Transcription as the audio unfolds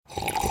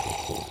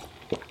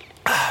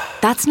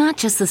That's not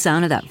just the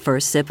sound of that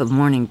first sip of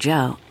Morning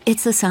Joe.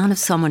 It's the sound of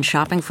someone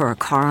shopping for a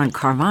car on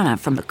Carvana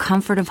from the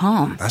comfort of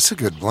home. That's a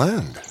good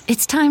blend.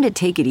 It's time to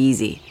take it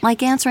easy,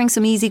 like answering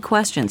some easy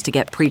questions to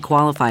get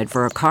pre-qualified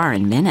for a car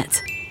in minutes.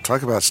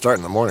 Talk about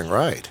starting the morning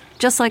right.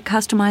 Just like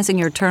customizing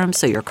your terms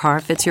so your car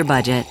fits your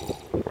budget.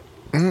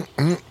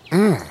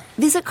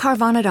 Visit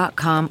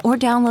Carvana.com or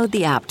download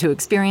the app to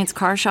experience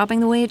car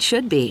shopping the way it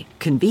should be.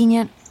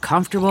 Convenient,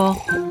 comfortable.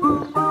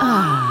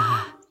 Ah.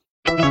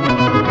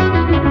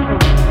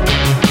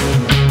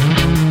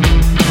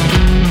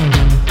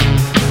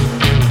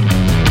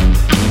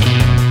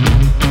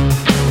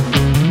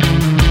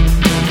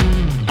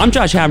 I'm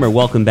Josh Hammer.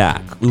 Welcome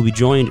back. We'll be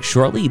joined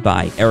shortly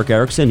by Erick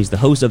Erickson. He's the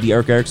host of the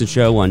Erick Erickson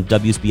Show on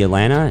WSB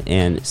Atlanta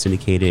and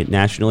syndicated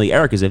nationally.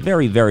 Erick is a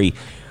very, very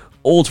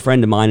old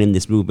friend of mine in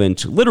this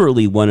movement,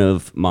 literally one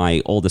of my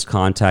oldest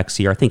contacts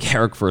here. I think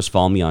Erick first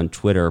followed me on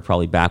Twitter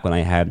probably back when I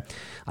had,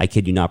 I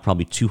kid you not,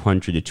 probably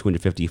 200 to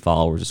 250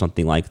 followers or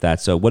something like that.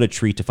 So what a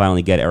treat to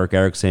finally get Erick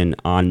Erickson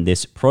on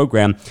this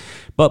program.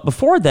 But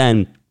before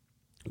then,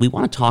 we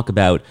want to talk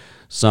about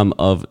some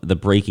of the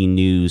breaking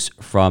news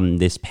from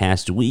this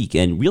past week.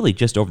 And really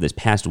just over this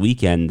past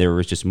weekend, there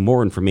was just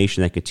more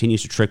information that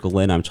continues to trickle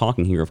in. I'm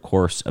talking here, of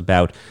course,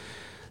 about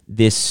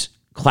this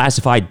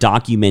classified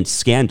document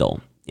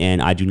scandal.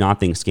 And I do not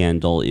think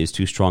scandal is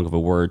too strong of a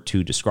word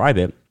to describe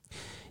it,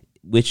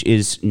 which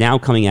is now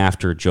coming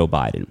after Joe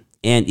Biden.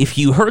 And if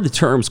you heard the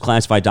terms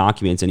classified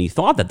documents and you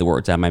thought that the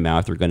words out of my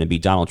mouth were going to be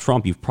Donald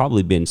Trump, you've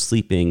probably been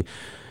sleeping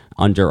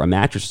under a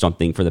mattress or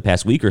something for the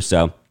past week or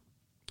so.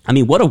 I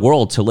mean, what a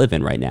world to live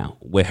in right now,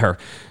 where,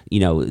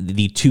 you know,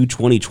 the two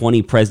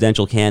 2020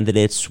 presidential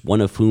candidates, one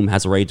of whom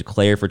has already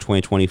declared for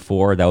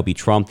 2024, that would be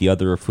Trump, the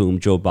other of whom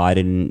Joe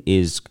Biden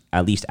is,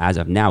 at least as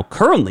of now,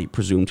 currently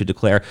presumed to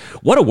declare.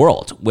 What a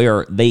world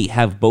where they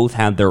have both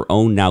had their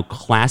own now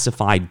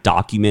classified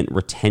document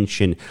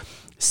retention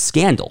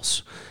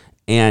scandals.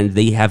 And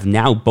they have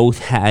now both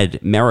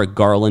had Merrick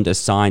Garland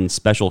assign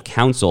special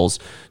counsels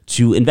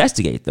to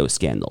investigate those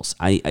scandals.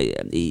 I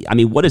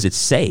mean, what does it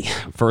say,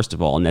 first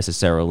of all,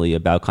 necessarily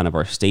about kind of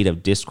our state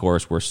of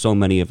discourse, where so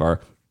many of our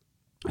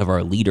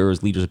leaders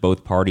of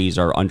both parties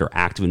are under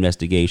active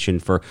investigation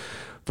for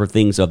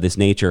things of this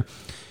nature?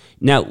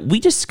 Now, we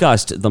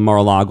discussed the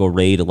Mar-a-Lago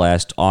raid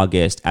last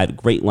August at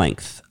great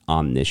length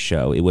on this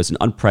show. It was an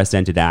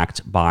unprecedented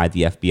act by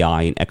the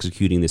FBI in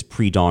executing this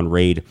pre-dawn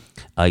raid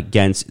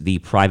against the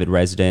private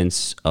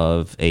residence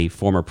of a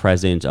former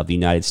president of the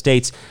United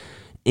States.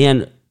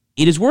 And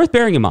it is worth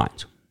bearing in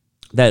mind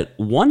that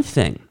one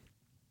thing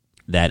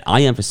that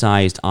I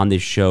emphasized on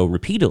this show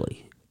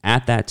repeatedly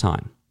at that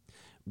time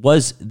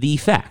was the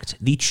fact,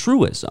 the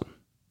truism,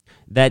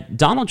 that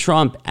Donald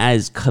Trump,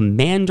 as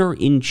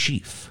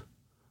commander-in-chief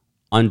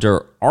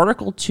under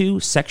Article 2,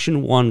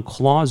 Section 1,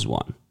 Clause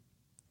 1,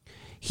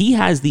 he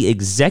has the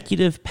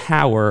executive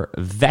power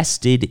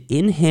vested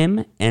in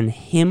him and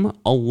him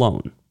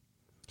alone.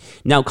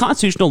 Now,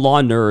 constitutional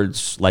law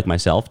nerds like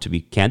myself, to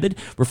be candid,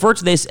 refer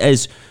to this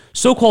as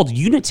so-called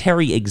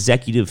unitary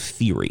executive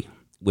theory,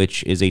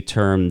 which is a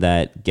term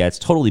that gets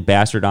totally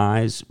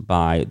bastardized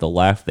by the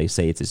left. They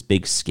say it's this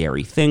big,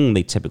 scary thing.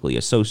 They typically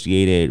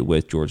associate it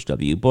with George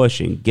W. Bush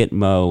and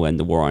Gitmo and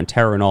the war on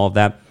terror and all of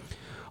that.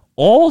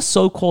 All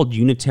so-called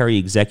unitary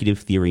executive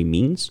theory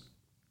means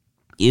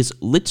is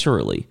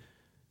literally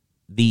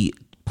the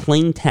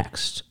plain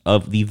text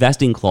of the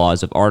vesting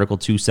clause of Article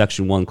 2,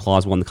 Section 1,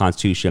 Clause 1 of the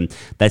Constitution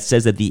that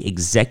says that the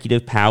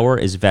executive power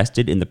is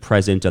vested in the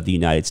President of the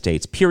United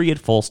States,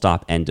 period, full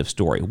stop, end of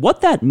story.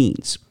 What that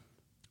means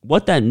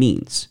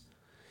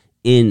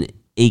in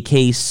a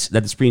case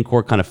that the Supreme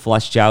Court kind of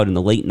fleshed out in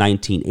the late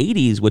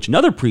 1980s, which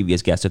another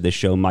previous guest of this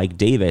show, Mike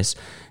Davis,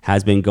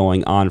 has been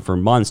going on for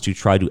months to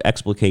try to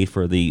explicate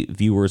for the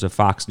viewers of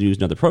Fox News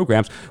and other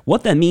programs.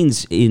 What that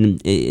means, in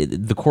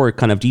the court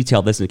kind of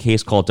detailed this in a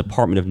case called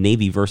Department of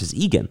Navy versus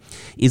Egan,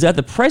 is that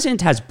the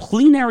president has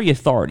plenary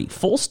authority,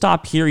 full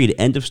stop, period,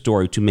 end of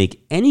story, to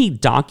make any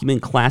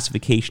document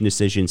classification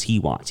decisions he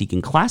wants. He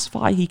can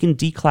classify, he can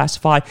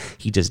declassify.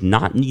 He does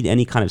not need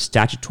any kind of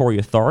statutory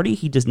authority.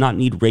 He does not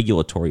need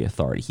regulatory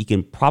authority. He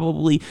can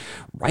probably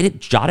write it,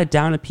 jot it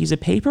down on a piece of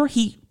paper.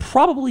 He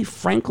probably,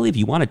 frankly, if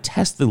you want to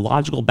test the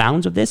logical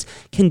bounds of this,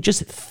 can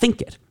just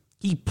think it.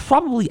 He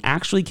probably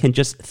actually can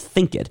just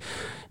think it.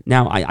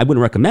 Now, I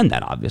wouldn't recommend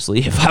that, obviously.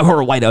 If I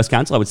were a White House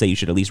counsel, I would say you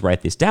should at least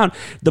write this down.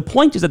 The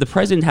point is that the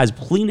president has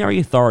plenary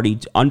authority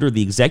under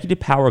the executive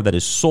power that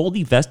is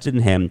solely vested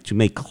in him to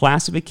make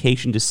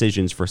classification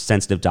decisions for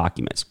sensitive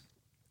documents.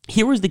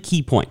 Here is the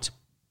key point.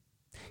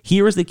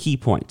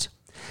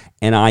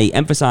 And I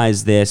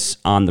emphasized this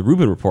on the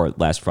Rubin Report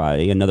last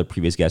Friday. Another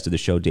previous guest of the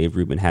show, Dave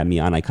Rubin, had me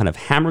on. I kind of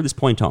hammered this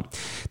point home.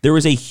 There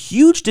is a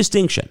huge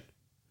distinction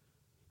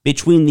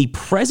between the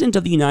President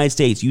of the United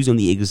States using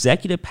the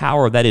executive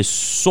power that is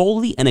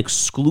solely and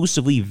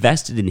exclusively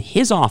vested in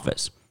his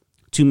office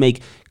to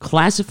make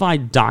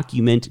classified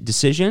document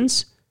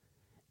decisions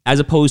as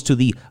opposed to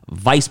the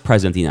vice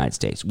president of the United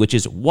States, which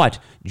is what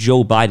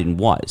Joe Biden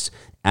was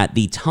at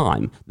the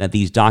time that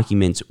these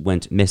documents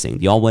went missing.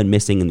 They all went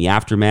missing in the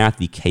aftermath,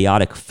 the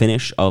chaotic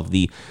finish of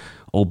the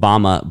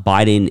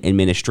Obama-Biden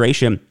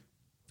administration.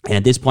 And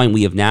at this point,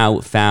 we have now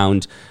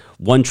found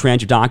one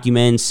tranche of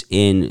documents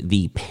in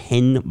the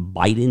Penn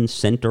Biden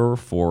Center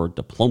for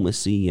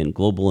Diplomacy and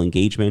Global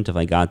Engagement, if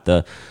I got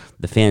the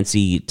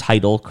fancy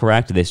title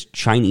correct, this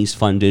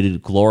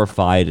Chinese-funded,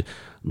 glorified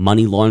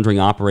money laundering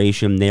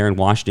operation there in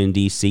Washington,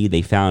 D.C.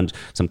 They found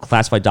some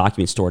classified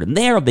documents stored in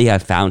there. They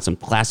have found some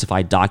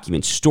classified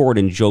documents stored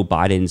in Joe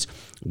Biden's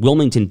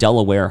Wilmington,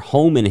 Delaware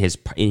home in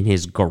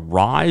his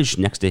garage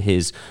next to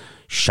his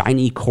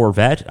shiny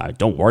Corvette.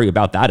 Don't worry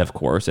about that, of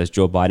course, as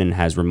Joe Biden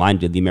has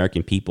reminded the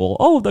American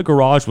people, the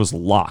garage was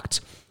locked.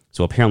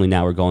 So apparently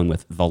now we're going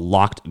with the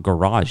locked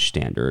garage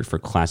standard for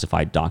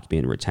classified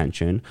document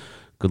retention.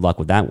 Good luck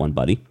with that one,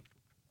 buddy.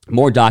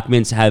 More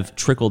documents have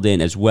trickled in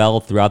as well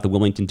throughout the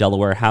Wilmington,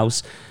 Delaware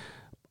house.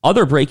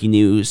 Other breaking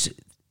news,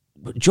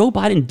 Joe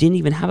Biden didn't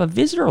even have a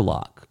visitor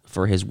log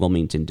for his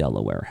Wilmington,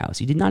 Delaware house.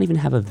 He did not even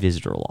have a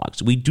visitor log.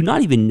 So we do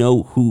not even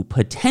know who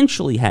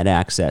potentially had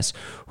access,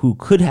 who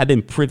could have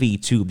been privy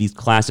to these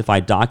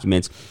classified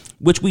documents,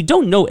 which we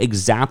don't know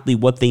exactly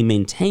what they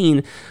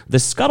maintain. The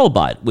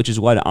scuttlebutt, which is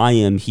what I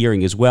am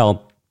hearing as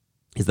well,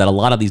 is that a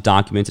lot of these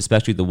documents,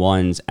 especially the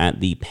ones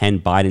at the Penn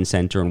Biden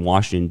Center in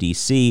Washington,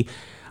 D.C.,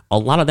 a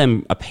lot of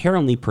them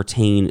apparently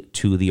pertain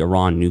to the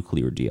Iran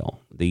nuclear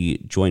deal, the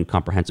Joint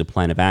Comprehensive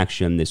Plan of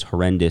Action, this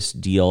horrendous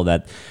deal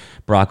that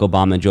Barack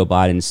Obama and Joe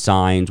Biden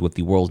signed with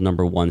the world's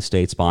 #1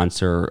 state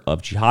sponsor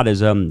of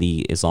jihadism,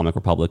 the Islamic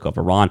Republic of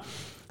Iran.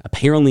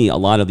 Apparently, a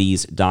lot of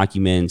these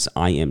documents,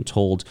 I am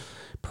told,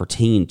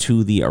 pertain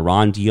to the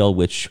Iran deal,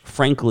 which,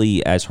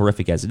 frankly, as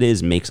horrific as it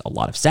is, makes a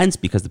lot of sense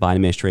because the Biden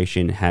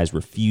administration has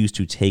refused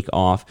to take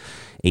off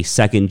a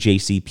second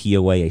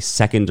JCPOA, a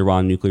second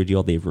Iran nuclear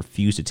deal. They've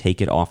refused to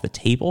take it off the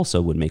table, so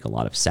it would make a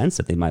lot of sense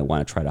that they might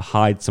want to try to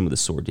hide some of the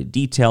sordid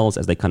details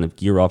as they kind of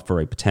gear up for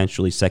a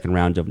potentially second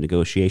round of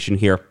negotiation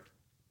here.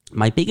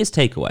 My biggest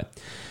takeaways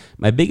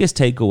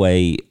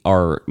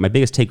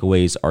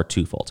are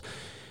twofold.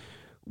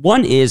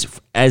 One is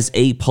as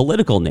a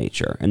political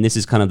nature, and this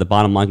is kind of the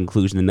bottom line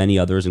conclusion that many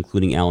others,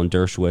 including Alan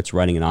Dershowitz,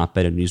 writing an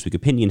op-ed in Newsweek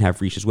Opinion,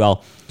 have reached as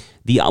well.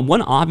 The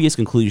one obvious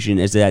conclusion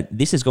is that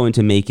this is going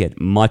to make it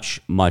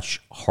much,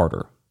 much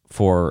harder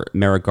for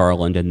Merrick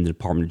Garland and the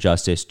Department of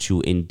Justice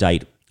to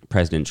indict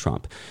President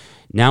Trump.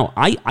 Now,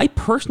 I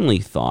personally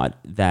thought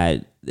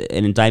that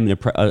an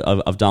indictment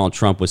of Donald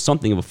Trump was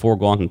something of a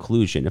foregone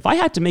conclusion. If I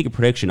had to make a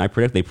prediction, I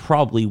predict they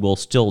probably will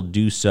still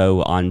do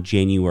so on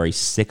January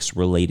 6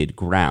 related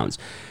grounds.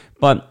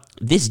 But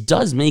this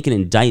does make an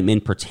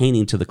indictment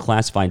pertaining to the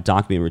classified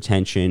document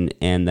retention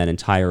and that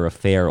entire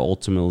affair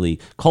ultimately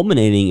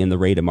culminating in the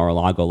raid at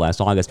Mar-a-Lago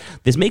last August.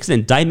 This makes an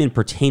indictment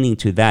pertaining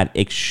to that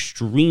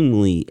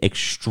extremely,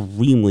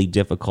 extremely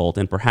difficult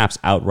and perhaps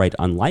outright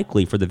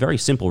unlikely for the very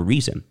simple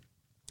reason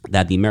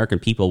that the American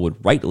people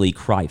would rightly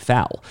cry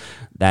foul,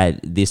 that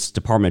this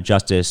Department of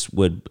Justice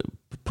would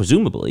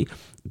presumably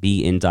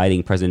be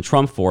indicting President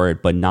Trump for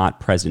it, but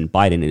not President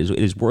Biden. It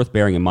is worth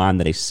bearing in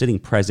mind that a sitting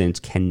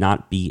president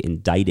cannot be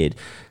indicted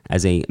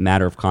as a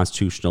matter of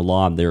constitutional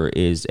law. There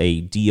is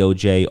a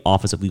DOJ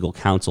Office of Legal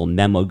Counsel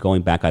memo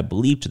going back, I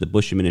believe, to the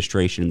Bush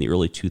administration in the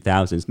early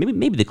 2000s,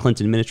 maybe the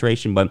Clinton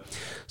administration, but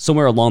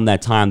somewhere along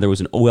that time, there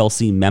was an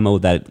OLC memo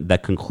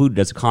that concluded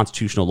as a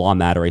constitutional law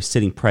matter, a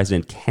sitting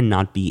president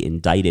cannot be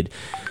indicted.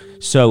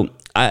 So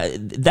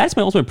that's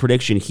my ultimate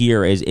prediction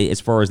here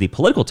as far as the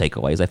political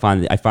takeaways. I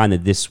find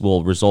that this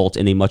will result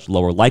in a much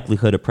lower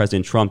likelihood of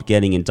President Trump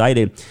getting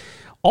indicted.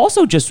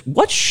 Also, just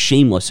what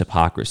shameless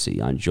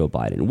hypocrisy on Joe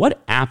Biden.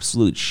 What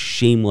absolute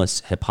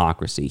shameless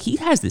hypocrisy. He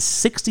has this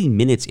 60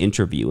 Minutes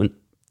interview, and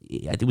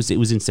it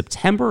was in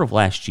September of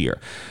last year,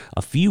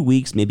 a few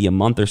weeks, maybe a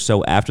month or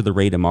so after the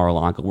raid at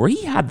Mar-a-Lago, where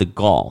he had the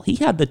gall, he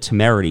had the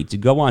temerity to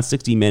go on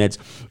 60 Minutes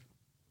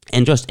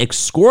and just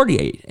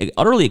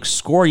utterly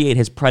excoriate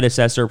his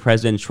predecessor,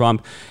 President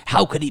Trump.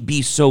 How could he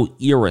be so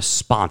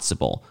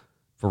irresponsible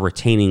for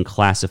retaining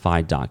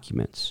classified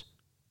documents?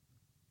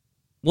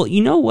 Well,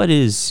 you know what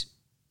is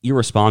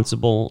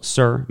irresponsible,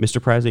 sir,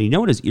 Mr. President? You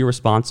know what is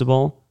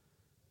irresponsible?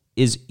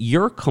 Is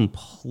your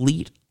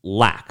complete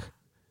lack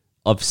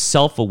of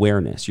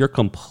self-awareness, your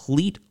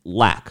complete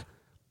lack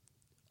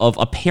of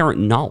apparent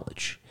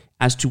knowledge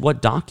as to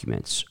what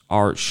documents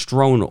are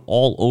strewn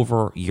all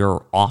over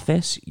your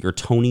office, your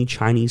Tony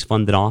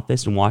Chinese-funded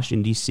office in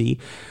Washington, D.C.,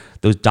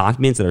 those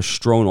documents that are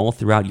strewn all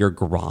throughout your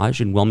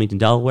garage in Wilmington,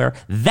 Delaware.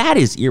 That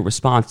is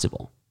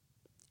irresponsible.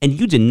 And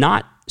you did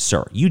not,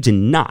 sir,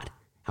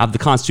 have the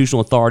constitutional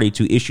authority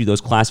to issue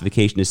those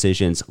classification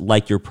decisions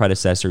like your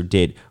predecessor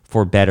did,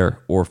 for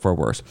better or for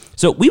worse.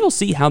 So we will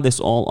see how this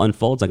all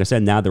unfolds. Like I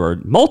said, now there are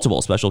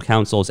multiple special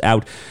counsels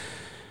out,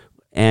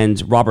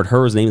 and Robert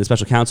Hur is named the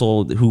special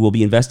counsel who will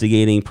be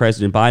investigating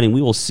President Biden.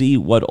 We will see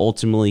what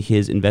ultimately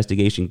his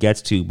investigation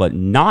gets to, but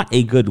not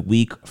a good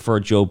week for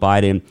Joe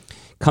Biden,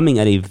 coming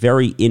at a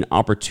very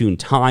inopportune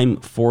time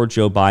for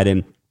Joe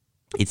Biden.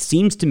 It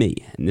seems to me,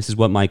 and this is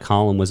what my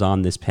column was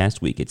on this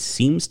past week, it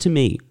seems to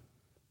me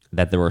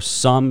that there are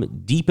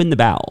some deep in the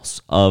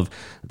bowels of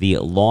the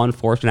law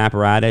enforcement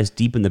apparatus,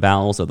 deep in the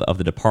bowels of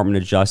the Department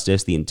of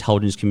Justice, the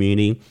intelligence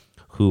community,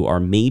 who are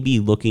maybe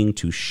looking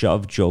to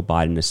shove Joe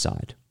Biden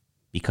aside.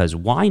 Because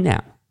why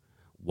now?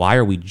 Why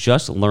are we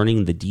just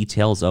learning the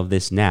details of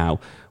this now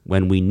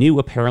when we knew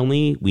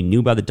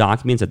about the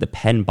documents at the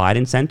Penn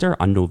Biden Center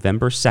on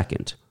November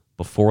 2nd,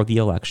 before the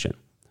election?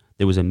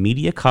 There was a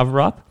media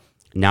cover-up.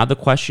 Now the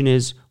question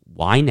is,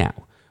 why now?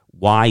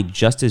 Why,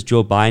 just as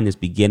Joe Biden is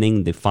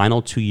beginning the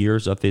final 2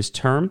 years of his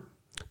term?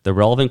 The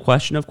relevant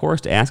question, of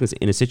course, to ask is,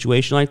 in a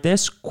situation like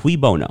this, cui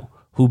bono?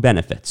 Who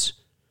benefits?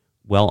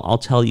 Well, I'll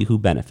tell you who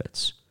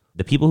benefits.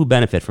 The people who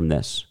benefit from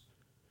this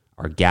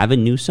are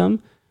Gavin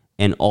Newsom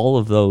and all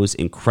of those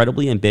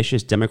incredibly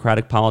ambitious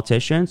Democratic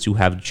politicians who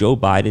have Joe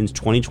Biden's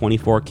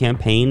 2024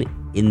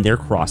 campaign in their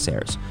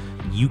crosshairs.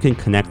 You can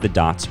connect the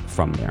dots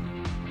from there.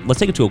 Let's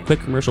take it to a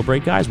quick commercial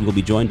break, guys. We will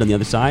be joined on the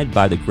other side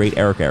by the great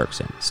Erick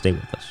Erickson. Stay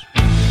with us.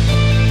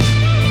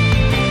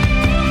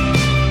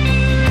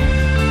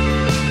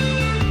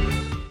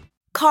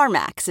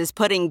 CarMax is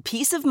putting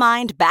peace of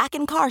mind back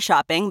in car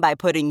shopping by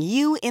putting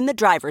you in the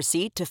driver's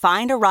seat to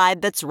find a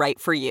ride that's right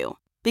for you.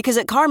 Because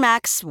at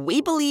CarMax,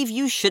 we believe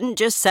you shouldn't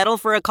just settle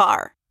for a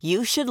car.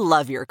 You should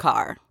love your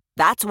car.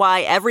 That's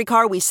why every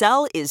car we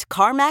sell is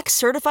CarMax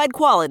certified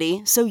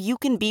quality, so you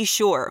can be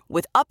sure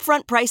with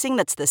upfront pricing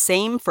that's the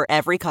same for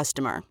every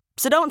customer.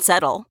 So don't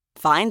settle.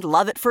 Find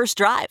love at first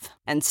drive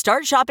and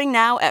start shopping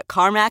now at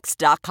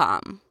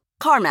CarMax.com.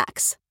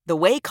 CarMax, the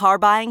way car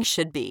buying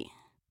should be.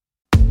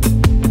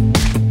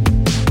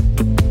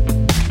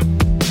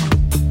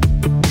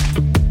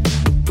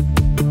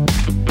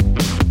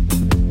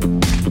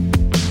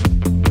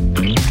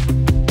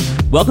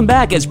 Welcome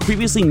back. As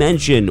previously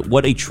mentioned,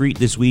 what a treat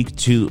this week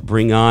to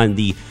bring on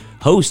the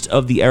host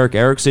of the Erick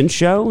Erickson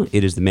Show.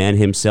 It is the man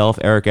himself,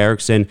 Erick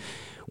Erickson,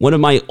 one of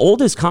my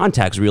oldest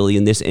contacts, really,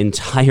 in this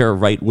entire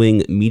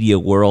right-wing media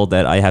world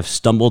that I have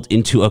stumbled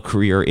into a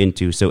career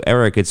into. So,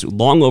 Erick, it's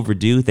long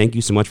overdue. Thank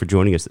you so much for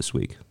joining us this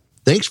week.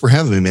 Thanks for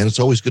having me, man. It's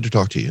always good to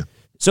talk to you.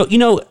 So,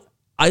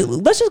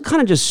 let's just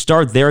kind of just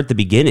start there at the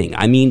beginning.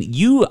 I mean,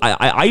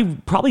 I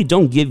probably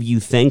don't give you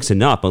thanks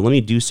enough, but let me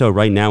do so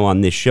right now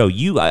on this show.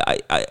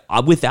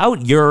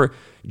 Without your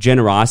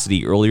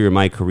generosity earlier in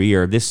my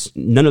career,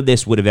 none of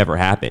this would have ever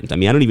happened. I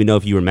mean, I don't even know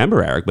if you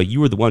remember, Erick, but you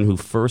were the one who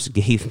first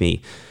gave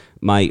me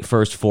my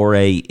first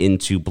foray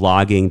into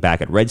blogging back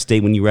at Red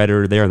State when you were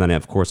editor there. And then,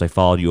 of course, I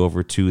followed you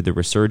over to The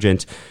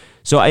Resurgent.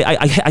 So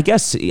I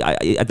guess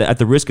at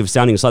the risk of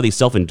sounding slightly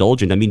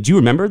self-indulgent, I mean, do you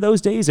remember those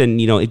days? And,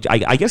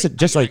 I guess it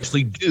just like... I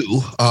actually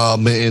do.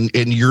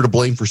 And you're to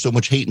blame for so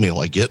much hate mail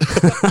I get.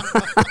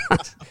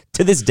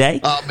 To this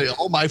day?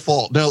 All my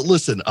fault. Now,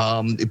 listen,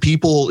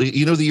 people,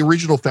 the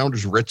original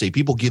founders of Red State,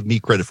 people give me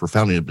credit for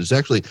founding it, but it's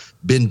actually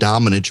Ben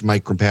Domenech,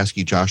 Mike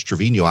Krimpaski, Josh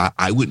Trevino.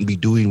 I wouldn't be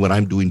doing what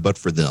I'm doing but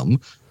for them.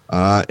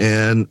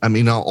 And I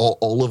mean,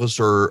 all of us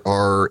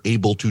are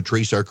able to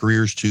trace our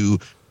careers to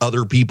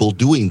other people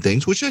doing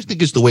things, which I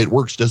think is the way it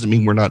works. Doesn't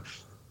mean we're not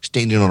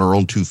standing on our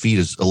own 2 feet,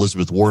 as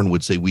Elizabeth Warren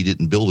would say. We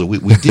didn't build it.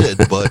 We did,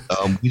 but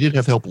we did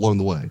have help along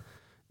the way.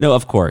 No,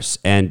 of course.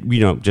 And,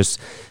 just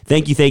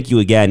thank you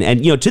again.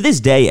 And, to this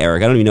day,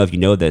 Erick, I don't even know if you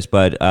know this,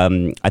 but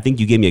I think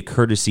you gave me a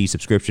courtesy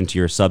subscription to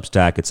your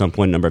Substack at some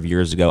point a number of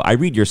years ago. I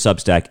read your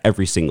Substack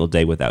every single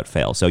day without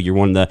fail. So you're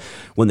one of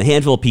the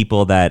handful of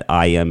people that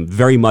I am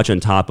very much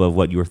on top of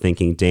what you were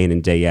thinking day in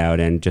and day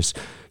out. And just,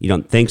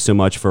 thanks so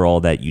much for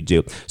all that you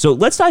do. So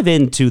let's dive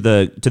into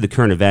the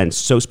current events.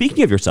 So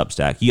speaking of your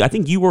Substack, I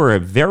think you were a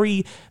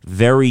very,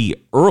 very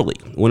early,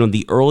 one of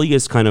the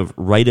earliest kind of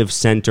right of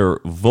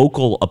center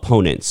vocal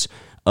opponents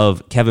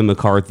of Kevin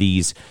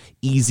McCarthy's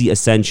easy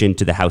ascension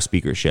to the House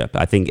speakership.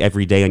 I think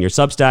every day on your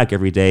Substack,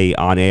 every day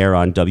on air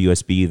on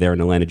WSB there in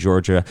Atlanta,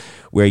 Georgia,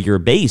 where you're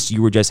based,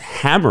 you were just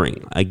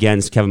hammering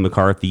against Kevin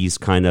McCarthy's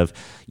kind of,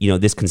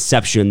 this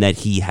conception that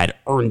he had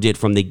earned it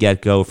from the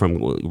get-go,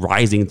 from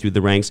rising through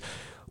the ranks.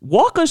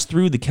 Walk us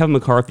through the Kevin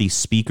McCarthy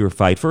speaker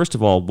fight. First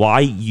of all, why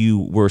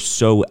you were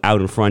so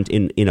out in front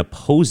in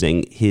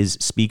opposing his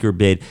speaker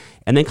bid,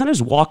 and then kind of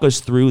just walk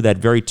us through that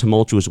very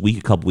tumultuous week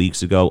a couple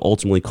weeks ago,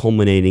 ultimately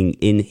culminating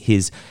in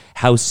his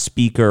House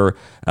Speaker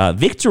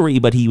victory,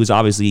 but he was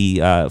obviously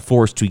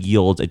forced to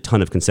yield a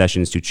ton of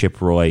concessions to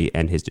Chip Roy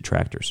and his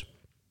detractors.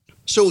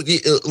 So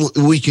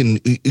we can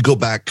go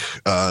back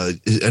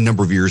a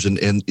number of years,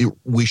 and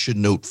we should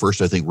note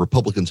first, I think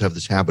Republicans have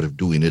this habit of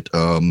doing it.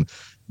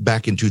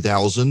 Back in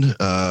 2000,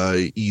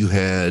 you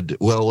had,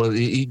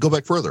 you go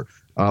back further.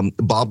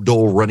 Bob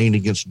Dole running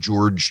against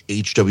George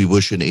H.W.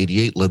 Bush in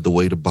 88 led the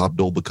way to Bob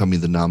Dole becoming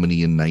the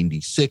nominee in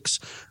 96.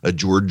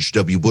 George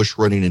W. Bush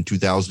running in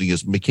 2000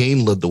 against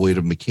McCain led the way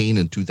to McCain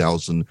in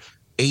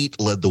 2008,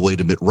 led the way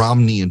to Mitt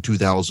Romney in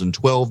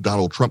 2012.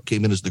 Donald Trump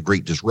came in as the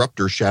great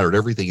disruptor, shattered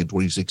everything in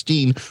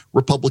 2016.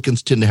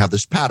 Republicans tend to have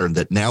this pattern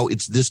that now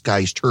it's this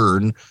guy's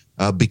turn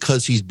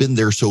because he's been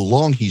there so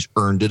long, he's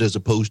earned it, as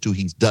opposed to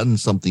he's done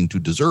something to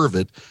deserve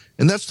it.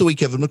 And that's the way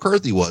Kevin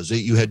McCarthy was.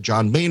 You had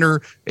John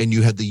Boehner, and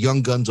you had the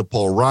young guns of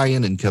Paul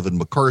Ryan and Kevin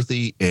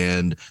McCarthy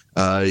and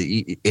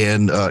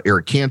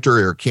Eric Cantor.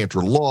 Eric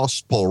Cantor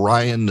lost. Paul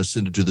Ryan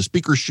ascended to the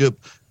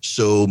speakership.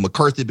 So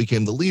McCarthy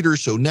became the leader.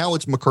 So now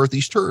it's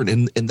McCarthy's turn.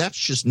 And that's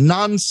just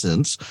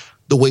nonsense,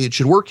 the way it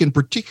should work, in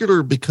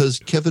particular because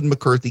Kevin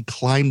McCarthy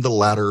climbed the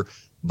ladder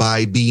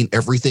by being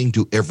everything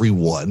to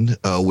everyone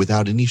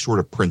without any sort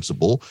of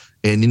principle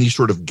and any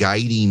sort of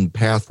guiding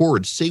path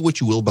forward. Say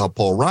what you will about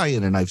Paul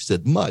Ryan, and I've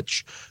said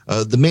much.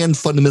 The man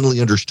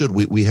fundamentally understood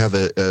we have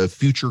a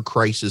future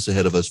crisis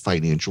ahead of us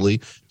financially.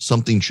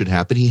 Something should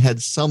happen. He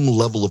had some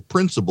level of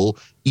principle,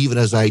 even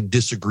as I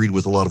disagreed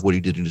with a lot of what he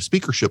did in his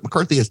speakership.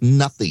 McCarthy has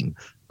nothing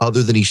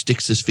other than he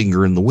sticks his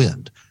finger in the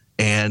wind.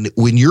 And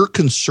when you're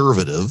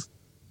conservative,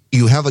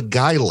 you have a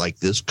guy like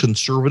this.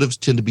 Conservatives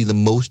tend to be the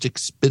most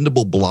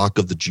expendable block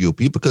of the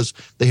GOP because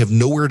they have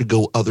nowhere to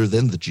go other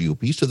than the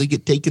GOP, so they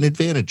get taken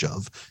advantage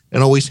of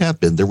and always have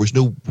been. There was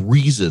no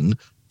reason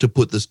to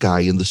put this guy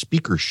in the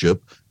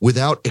speakership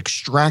without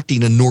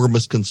extracting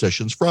enormous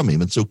concessions from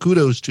him. And so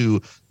kudos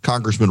to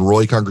Congressman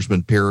Roy,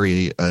 Congressman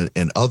Perry,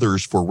 and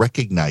others for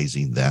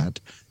recognizing that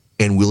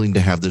and willing to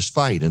have this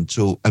fight. And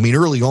so, I mean,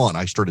 early on,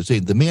 I started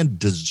saying the man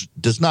does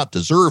not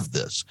deserve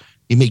this.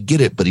 He may get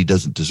it, but he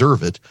doesn't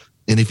deserve it.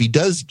 And if he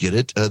does get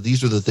it,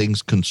 these are the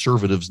things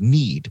conservatives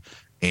need.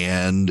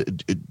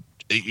 And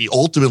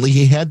ultimately,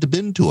 he had to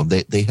bend to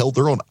them. They held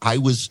their own. I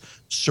was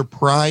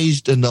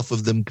surprised enough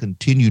of them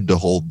continued to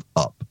hold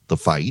up the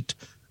fight,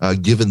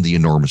 given the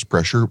enormous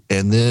pressure.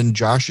 And then,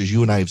 Josh, as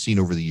you and I have seen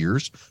over the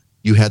years,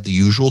 you had the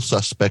usual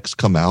suspects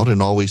come out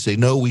and always say,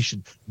 no, we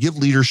should give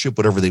leadership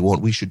whatever they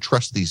want. We should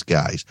trust these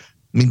guys.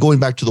 I mean, going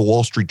back to the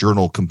Wall Street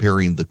Journal,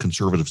 comparing the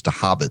conservatives to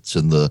hobbits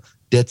in the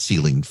debt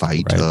ceiling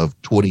fight of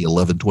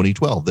 2011,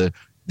 2012,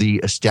 the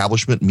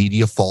establishment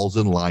media falls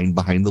in line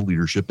behind the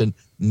leadership and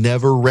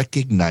never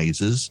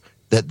recognizes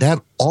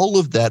that all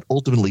of that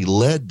ultimately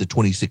led to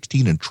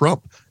 2016 and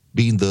Trump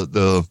being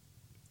the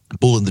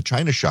bull in the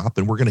china shop.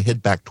 And we're going to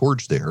head back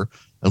towards there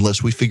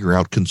unless we figure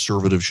out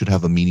conservatives should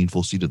have a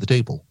meaningful seat at the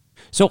table.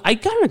 So I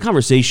got in a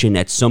conversation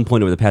at some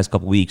point over the past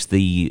couple of weeks.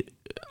 The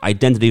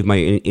identity of my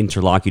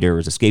interlocutor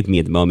is escaping me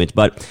at the moment,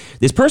 but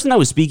this person I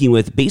was speaking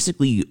with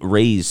basically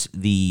raised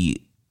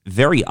the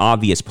very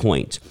obvious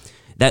point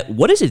that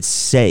what does it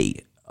say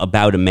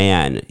about a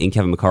man in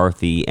Kevin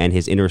McCarthy and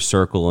his inner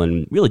circle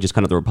and really just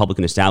kind of the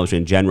Republican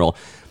establishment in general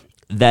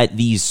that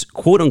these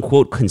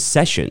quote-unquote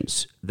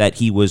concessions that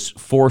he was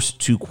forced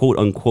to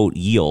quote-unquote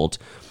yield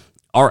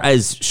are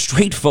as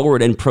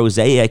straightforward and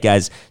prosaic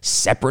as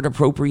separate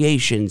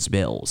appropriations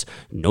bills,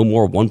 no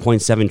more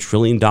 $1.7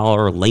 trillion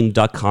lame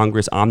duck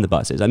Congress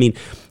omnibuses. I mean,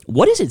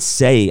 what does it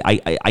say,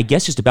 I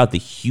guess, just about the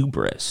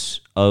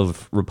hubris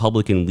of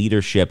Republican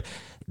leadership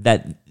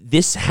that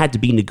this had to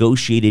be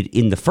negotiated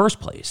in the first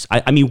place?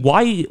 I mean,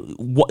 why?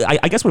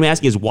 I guess what I'm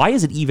asking is, why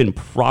is it even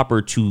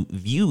proper to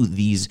view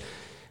these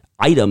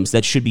items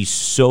that should be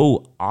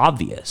so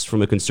obvious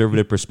from a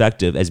conservative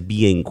perspective as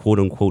being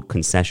quote-unquote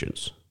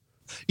concessions?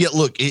 Yeah,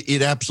 look,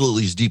 it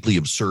absolutely is deeply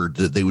absurd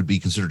that they would be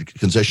considered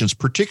concessions,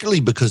 particularly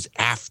because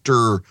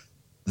after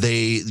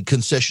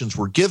concessions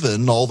were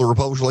given, all the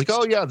Republicans were like,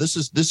 "Oh yeah, this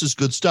is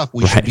good stuff.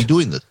 We should be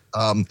doing this."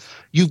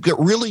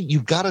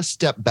 You've got to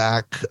step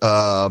back.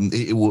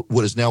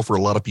 What is now for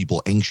a lot of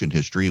people ancient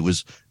history. It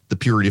was the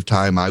period of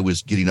time I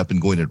was getting up and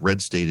going at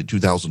Red State in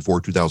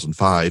 2004,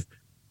 2005.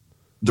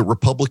 The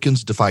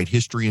Republicans defied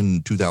history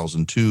in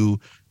 2002.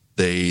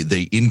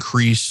 They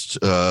increased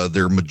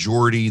their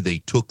majority. They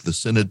took the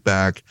Senate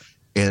back.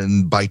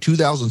 And by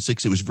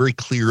 2006, it was very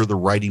clear the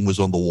writing was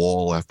on the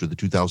wall after the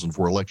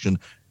 2004 election.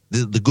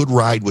 The good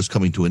ride was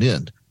coming to an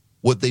end.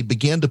 What they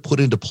began to put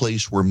into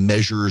place were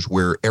measures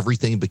where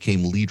everything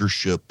became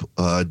leadership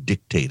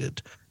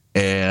dictated.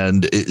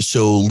 And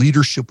so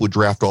leadership would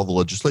draft all the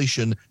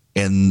legislation,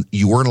 and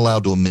you weren't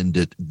allowed to amend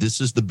it.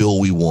 This is the bill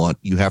we want.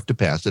 You have to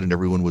pass it. And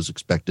everyone was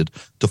expected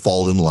to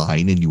fall in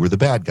line, and you were the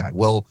bad guy.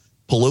 Well,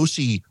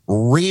 Pelosi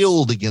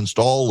railed against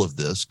all of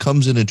this,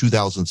 comes in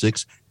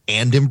 2006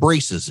 and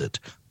embraces it.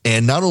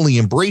 And not only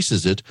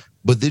embraces it,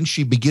 but then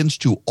she begins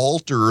to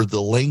alter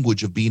the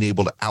language of being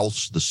able to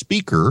oust the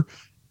speaker.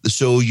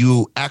 So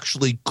you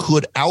actually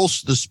could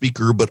oust the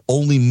speaker, but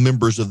only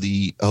members of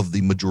the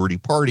majority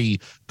party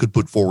could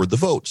put forward the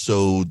vote.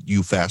 So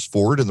you fast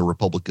forward, and the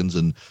Republicans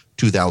in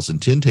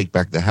 2010 take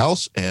back the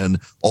House, and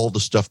all the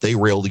stuff they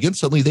railed against,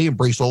 suddenly they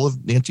embrace all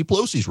of Nancy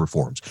Pelosi's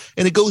reforms.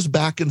 And it goes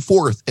back and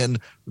forth. And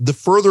the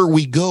further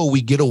we go,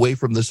 we get away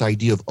from this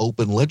idea of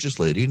open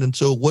legislating. And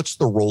so what's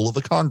the role of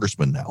a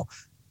congressman now?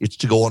 It's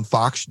to go on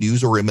Fox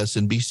News or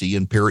MSNBC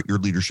and parrot your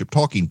leadership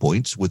talking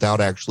points without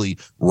actually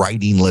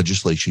writing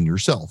legislation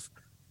yourself.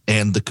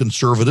 And the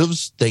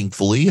conservatives,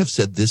 thankfully, have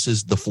said this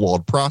is the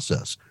flawed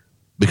process,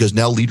 because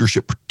now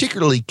leadership,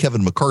 particularly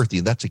Kevin McCarthy,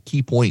 and that's a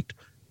key point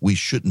we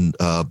shouldn't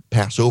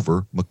pass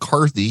over.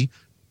 McCarthy,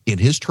 in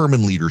his term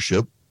in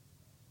leadership,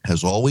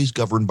 has always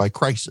governed by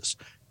crisis.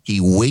 He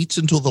waits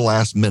until the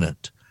last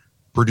minute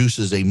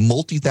produces a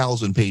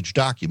multi-thousand page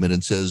document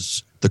and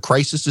says, the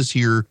crisis is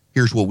here.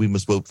 Here's what we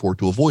must vote for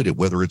to avoid it,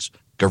 whether it's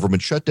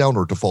government shutdown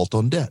or default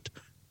on debt.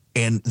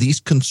 And these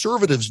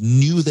conservatives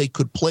knew they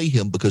could play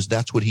him because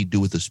that's what he'd do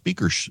with the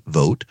speaker's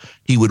vote.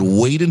 He would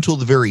wait until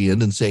the very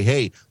end and say,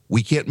 hey,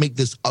 we can't make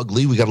this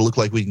ugly. We got to look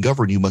like we can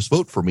govern. You must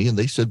vote for me. And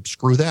they said,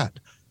 screw that.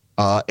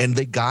 And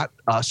they got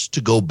us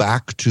to go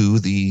back to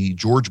the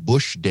George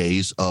Bush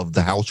days of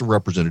the House of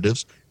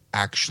Representatives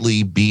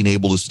actually being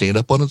able to stand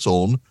up on its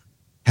own,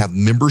 have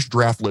members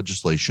draft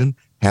legislation,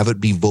 have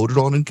it be voted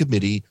on in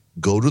committee,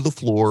 go to the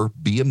floor,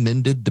 be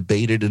amended,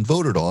 debated, and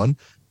voted on.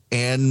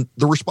 And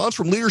the response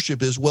from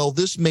leadership is, well,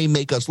 this may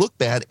make us look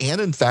bad.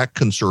 And in fact,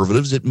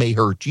 conservatives, it may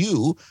hurt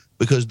you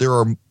because there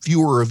are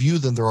fewer of you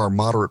than there are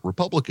moderate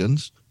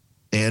Republicans.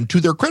 And to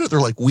their credit, they're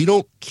like, we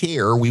don't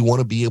care. We want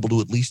to be able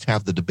to at least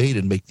have the debate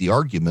and make the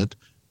argument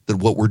that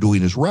what we're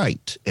doing is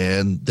right.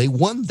 And they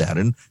won that.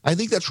 And I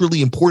think that's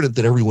really important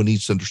that everyone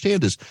needs to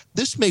understand is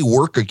this may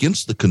work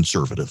against the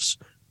conservatives,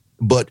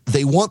 but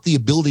they want the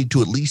ability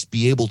to at least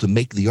be able to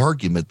make the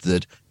argument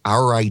that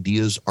our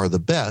ideas are the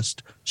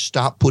best.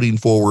 Stop putting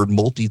forward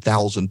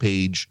multi-thousand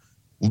page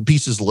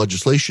pieces of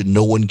legislation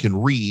no one can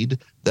read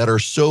that are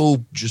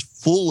so just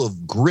full of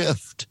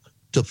grift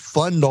to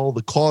fund all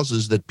the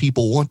causes that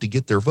people want to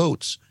get their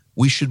votes.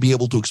 We should be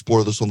able to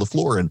explore this on the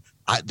floor. And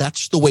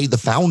that's the way the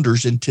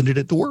founders intended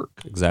it to work.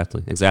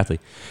 Exactly.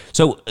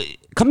 So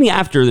coming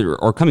out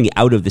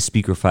of the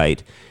speaker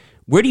fight,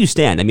 where do you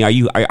stand? I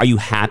mean, are you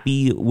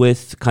happy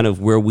with kind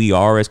of where we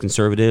are as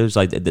conservatives,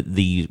 like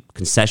the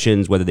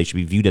concessions, whether they should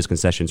be viewed as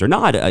concessions or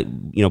not?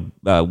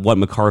 What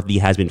McCarthy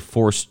has been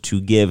forced to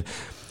give.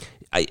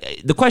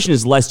 The question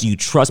is less, do you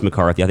trust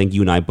McCarthy? I think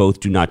you and I both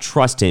do not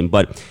trust him,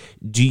 but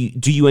do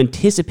you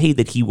anticipate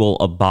that he will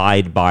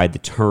abide by the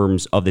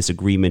terms of this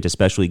agreement,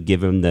 especially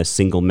given the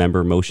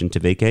single-member motion to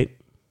vacate?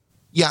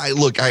 Yeah,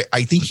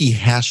 I think he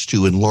has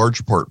to in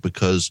large part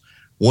because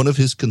one of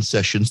his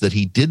concessions that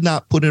he did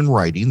not put in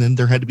writing, and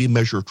there had to be a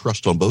measure of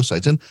trust on both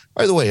sides. And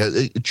by the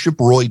way, Chip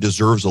Roy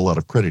deserves a lot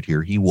of credit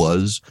here. He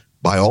was,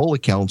 by all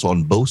accounts,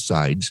 on both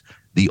sides.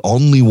 The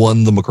only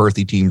one the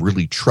McCarthy team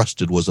really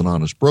trusted was an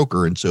honest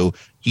broker. And so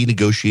he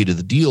negotiated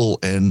the deal,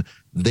 and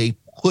they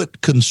put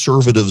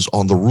conservatives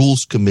on the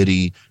Rules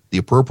Committee, the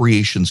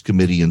Appropriations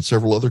Committee, and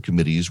several other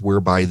committees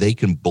whereby they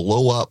can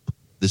blow up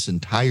this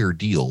entire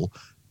deal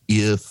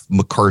if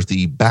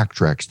McCarthy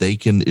backtracks. They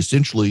can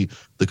essentially,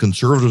 the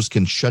conservatives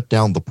can shut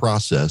down the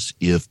process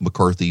if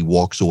McCarthy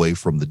walks away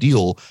from the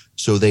deal.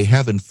 So they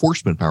have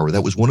enforcement power.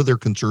 That was one of their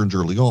concerns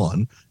early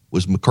on,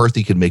 was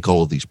McCarthy can make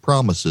all of these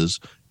promises,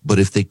 but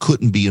if they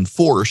couldn't be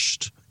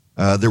enforced,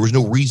 there was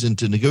no reason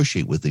to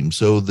negotiate with him.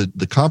 So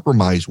the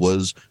compromise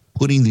was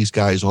putting these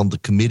guys on the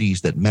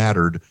committees that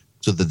mattered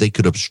so that they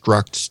could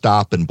obstruct,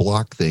 stop, and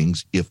block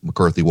things if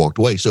McCarthy walked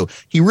away. So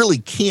he really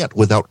can't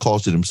without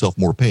causing himself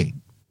more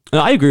pain.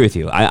 I agree with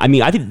you. I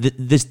mean, I think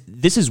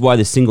this is why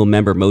the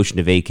single-member motion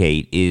to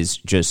vacate is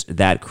just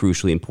that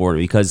crucially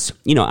important because,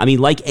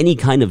 like any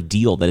kind of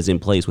deal that is in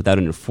place without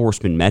an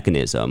enforcement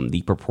mechanism,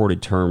 the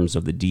purported terms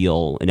of the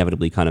deal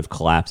inevitably kind of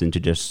collapse into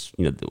just,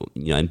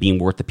 and being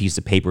worth the piece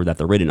of paper that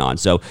they're written on.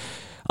 So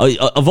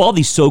of all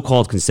these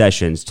so-called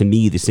concessions, to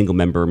me, the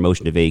single-member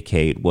motion to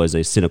vacate was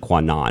a sine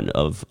qua non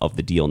of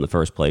the deal in the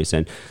first place.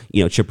 And,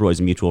 Chip Roy's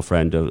a mutual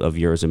friend of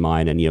yours and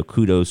mine. And,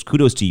 kudos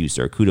to you,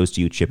 sir. Kudos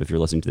to you, Chip, if you're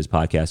listening to this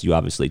podcast. You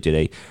obviously did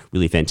a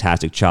really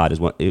fantastic job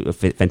as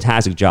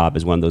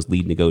one of those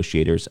lead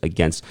negotiators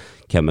against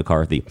Kevin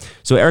McCarthy.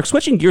 So, Eric,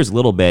 switching gears a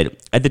little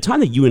bit, at the time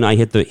that you and I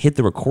hit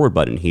the record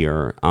button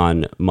here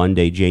on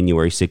Monday,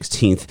 January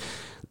 16th,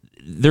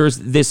 there's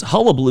this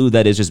hullabaloo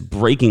that is just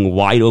breaking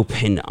wide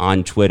open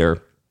on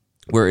Twitter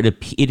where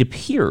it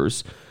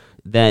appears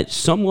that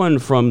someone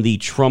from the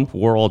Trump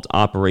World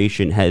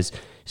operation has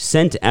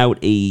sent out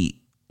a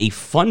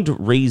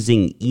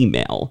fundraising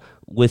email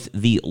with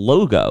the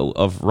logo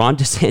of Ron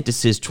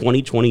DeSantis'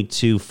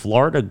 2022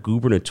 Florida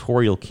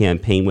gubernatorial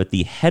campaign with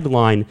the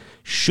headline,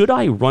 "Should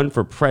I run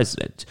for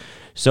president?"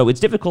 So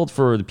it's difficult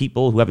for the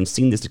people who haven't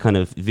seen this to kind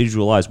of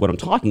visualize what I'm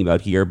talking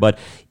about here, but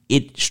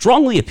it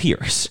strongly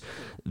appears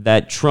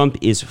that Trump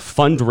is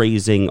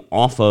fundraising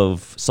off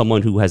of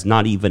someone who has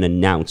not even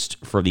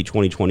announced for the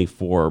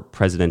 2024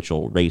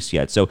 presidential race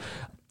yet. So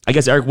I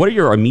guess, Eric, what are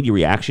your immediate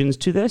reactions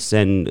to this,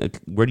 and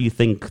where do you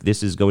think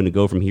this is going to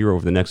go from here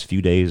over the next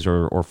few days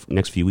or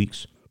next few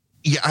weeks?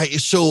 Yeah,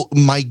 so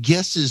my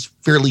guess is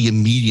fairly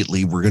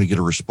immediately we're going to get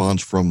a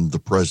response from the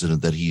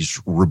president that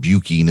he's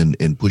rebuking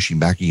and pushing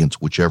back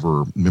against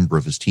whichever member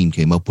of his team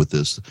came up with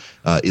this.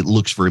 It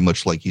looks very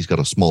much like he's got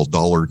a small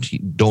donor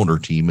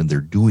team, and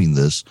they're doing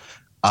this.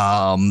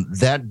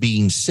 That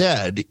being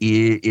said,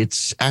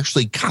 it's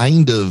actually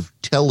kind of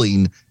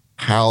telling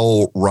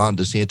how Ron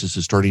DeSantis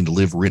is starting to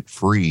live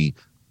rent-free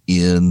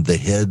in the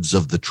heads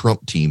of the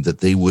Trump team, that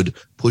they would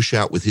push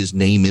out with his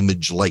name,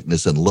 image,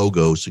 likeness, and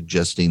logo,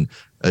 suggesting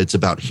it's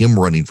about him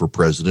running for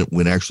president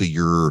when actually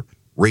you're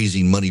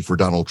raising money for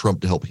Donald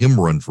Trump to help him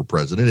run for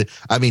president.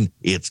 I mean,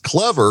 it's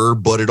clever,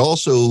 but it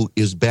also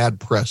is bad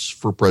press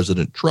for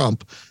President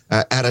Trump.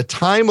 At a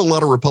time, a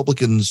lot of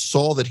Republicans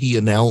saw that he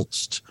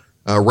announced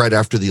right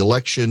after the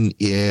election,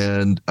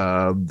 and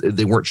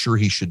they weren't sure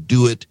he should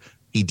do it.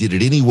 He did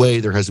it anyway.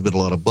 There hasn't been a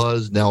lot of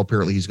buzz. Now,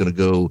 apparently, he's going to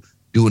go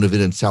do an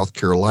event in South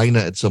Carolina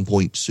at some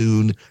point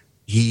soon.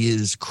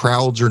 His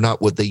crowds are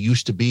not what they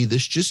used to be.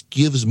 This just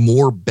gives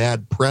more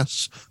bad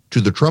press to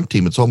the Trump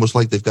team. It's almost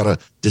like they've got a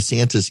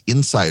DeSantis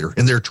insider,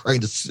 and they're trying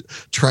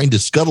to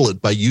scuttle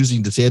it by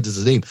using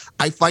DeSantis' name.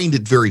 I find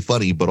it very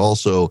funny, but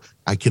also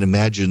I can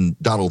imagine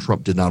Donald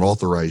Trump did not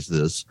authorize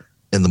this,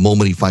 and the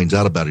moment he finds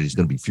out about it, he's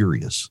going to be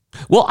furious.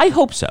 Well, I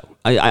hope so.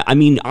 I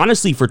mean,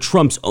 honestly, for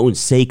Trump's own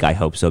sake, I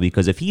hope so,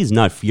 because if he's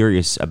not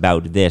furious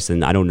about this,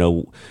 then I don't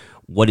know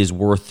what is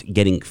worth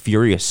getting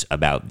furious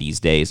about these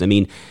days. I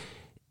mean,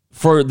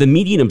 for the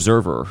median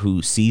observer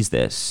who sees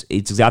this,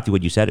 it's exactly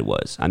what you said it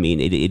was. I mean,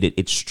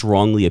 it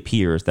strongly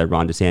appears that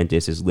Ron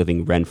DeSantis is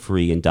living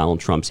rent-free in Donald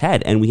Trump's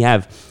head. And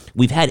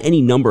we've had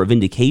any number of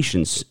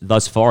indications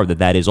thus far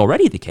that is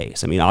already the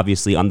case. I mean,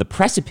 obviously, on the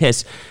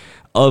precipice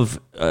of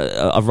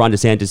Ron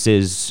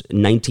DeSantis's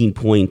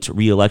 19-point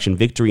re-election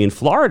victory in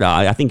Florida,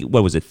 I think,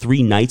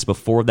 3 nights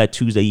before that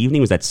Tuesday evening,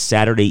 was that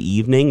Saturday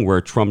evening where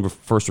Trump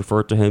first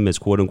referred to him as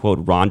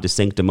quote-unquote Ron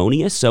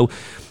DeSanctimonious. So,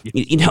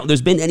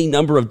 there's been any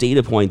number of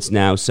data points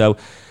now. So,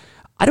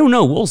 I don't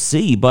know. We'll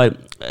see. But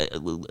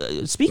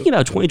speaking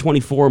about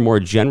 2024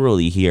 more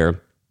generally here,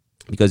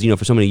 because,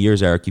 for so many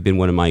years, Eric, you've been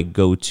one of my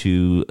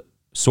go-to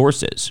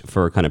sources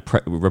for kind of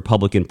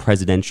Republican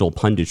presidential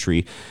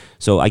punditry.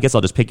 So I guess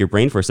I'll just pick your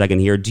brain for a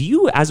second here. Do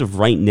you, as of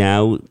right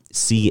now,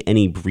 see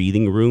any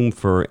breathing room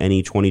for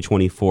any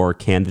 2024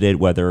 candidate,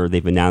 whether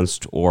they've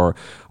announced or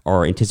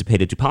are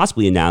anticipated to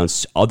possibly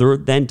announce, other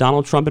than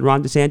Donald Trump and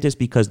Ron DeSantis?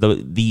 Because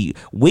the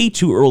way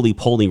too early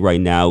polling right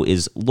now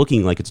is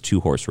looking like it's a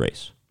 2-horse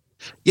race.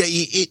 Yeah,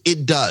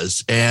 it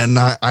does. And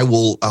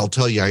I'll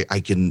tell you, I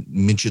can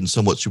mention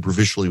somewhat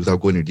superficially without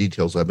going into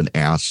details. I've been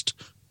asked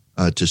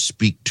to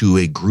speak to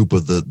a group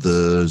of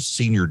the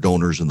senior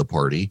donors in the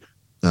party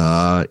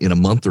in a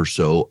month or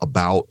so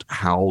about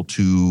how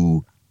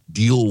to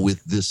deal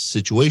with this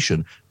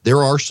situation.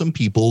 There are some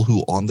people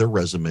who on their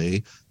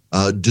resume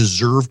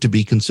deserve to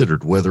be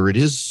considered, whether it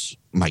is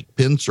Mike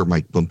Pence or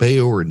Mike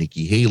Pompeo or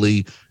Nikki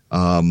Haley,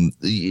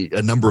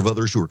 a number of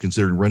others who are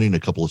considering running, a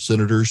couple of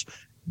senators.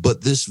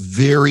 But this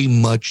very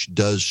much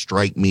does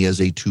strike me as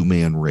a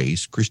two-man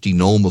race. Kristi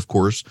Noem, of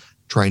course,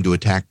 trying to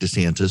attack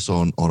DeSantis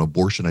on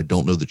abortion. I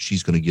don't know that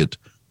she's going to get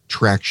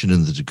traction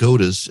in the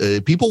Dakotas.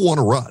 People want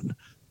to run,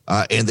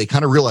 and they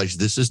kind of realize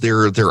this is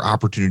their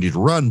opportunity to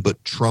run,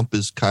 but Trump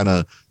is kind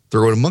of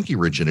throwing a monkey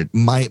wrench in it.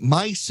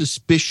 My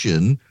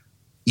suspicion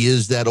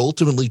is that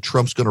ultimately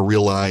Trump's going to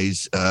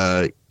realize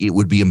it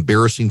would be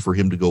embarrassing for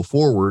him to go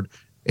forward,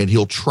 and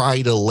he'll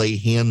try to lay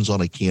hands on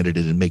a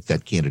candidate and make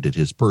that candidate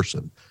his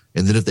person.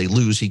 And then if they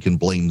lose, he can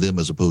blame them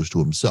as opposed to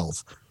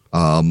himself.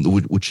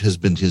 Which has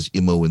been his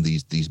MO in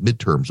these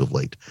midterms of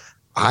late.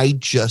 I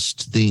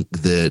just think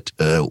that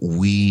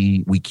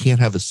we can't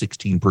have a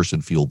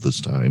 16-person field this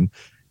time.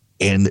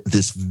 And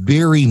this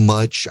very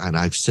much, and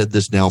I've said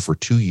this now for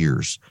 2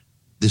 years,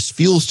 this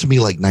feels to me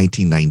like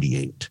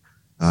 1998.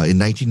 In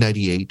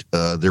 1998,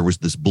 there was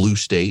this blue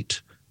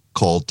state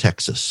called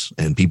Texas.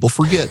 And people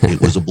forget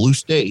it was a blue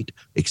state,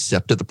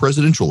 except at the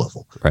presidential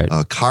level. Right.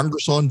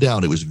 Congress on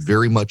down, it was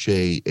very much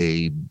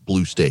a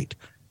blue state.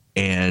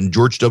 And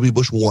George W.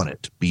 Bush won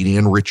it, beat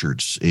Ann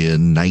Richards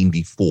in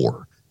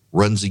 94,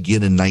 runs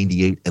again in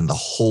 98, and the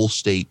whole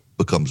state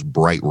becomes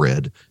bright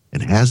red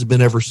and has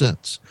been ever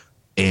since.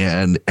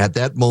 And at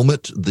that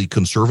moment, the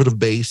conservative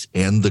base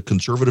and the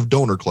conservative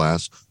donor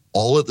class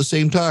all at the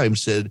same time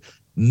said,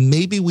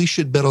 maybe we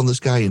should bet on this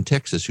guy in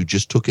Texas who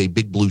just took a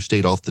big blue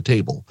state off the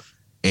table.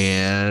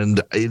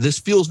 And this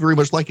feels very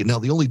much like it. Now,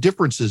 the only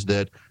difference is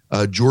that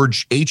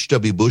George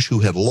H.W. Bush, who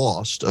had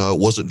lost,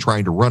 wasn't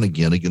trying to run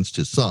again against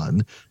his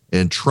son.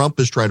 And Trump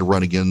is trying to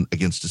run again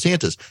against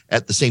DeSantis.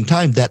 At the same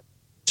time, that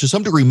to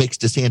some degree makes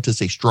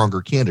DeSantis a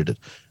stronger candidate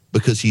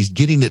because he's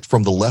getting it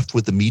from the left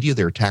with the media.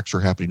 Their attacks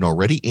are happening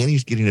already, and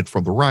he's getting it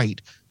from the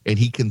right. And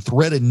he can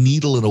thread a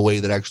needle in a way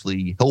that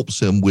actually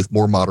helps him with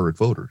more moderate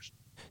voters.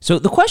 So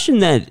the question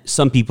that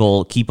some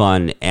people keep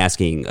on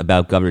asking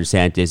about Governor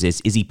DeSantis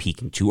is he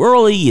peaking too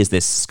early? Is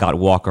this Scott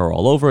Walker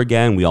all over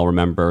again? We all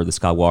remember the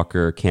Scott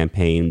Walker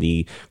campaign,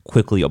 the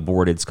quickly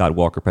aborted Scott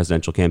Walker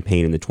presidential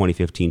campaign in the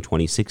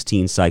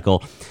 2015-2016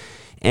 cycle.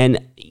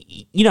 And,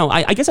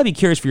 I guess I'd be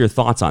curious for your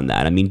thoughts on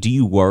that. I mean, do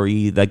you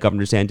worry that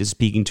Governor DeSantis is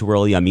peaking too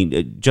early? I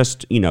mean,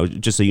 just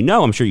so you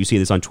know, I'm sure you see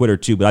this on Twitter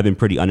too, but I've been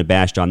pretty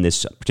unabashed on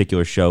this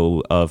particular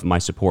show of my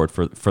support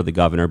for the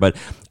governor. But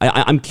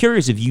I'm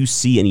curious if you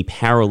see any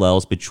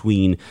parallels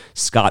between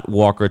Scott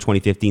Walker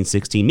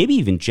 2015-16, maybe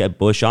even Jeb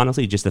Bush,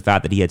 honestly, just the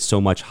fact that he had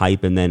so much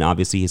hype and then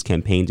obviously his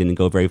campaign didn't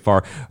go very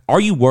far. Are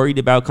you worried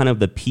about kind of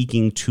the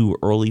peaking too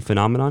early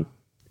phenomenon?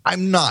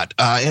 I'm not,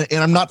 and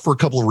I'm not for a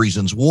couple of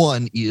reasons.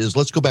 One is,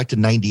 let's go back to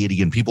 98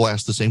 again. People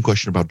ask the same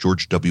question about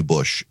George W.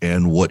 Bush,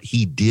 and what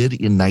he did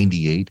in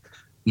 98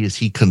 is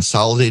he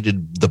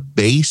consolidated the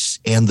base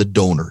and the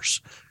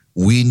donors.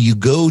 When you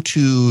go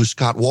to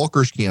Scott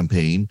Walker's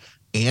campaign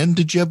and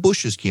to Jeb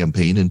Bush's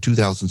campaign in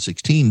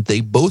 2016, they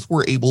both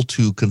were able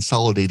to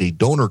consolidate a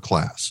donor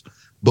class,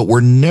 but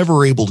were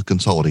never able to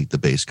consolidate the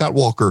base. Scott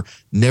Walker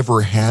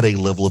never had a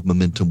level of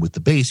momentum with the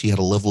base. He had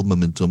a level of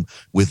momentum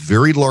with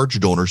very large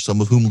donors,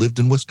 some of whom lived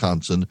in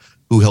Wisconsin,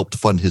 who helped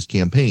fund his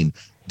campaign.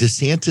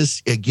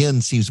 DeSantis,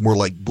 again, seems more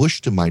like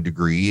Bush to my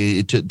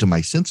degree, to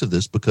my sense of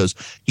this, because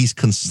he's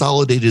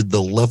consolidated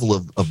the level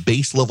of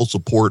base level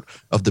support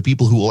of the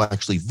people who will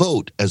actually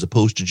vote as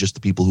opposed to just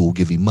the people who will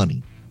give him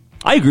money.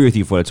 I agree with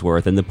you for what it's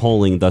worth, and the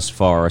polling thus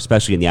far,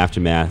 especially in the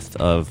aftermath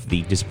of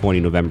the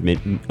disappointing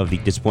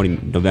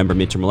November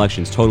midterm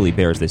elections, totally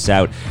bears this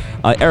out.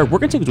 Eric, we're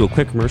going to take it to a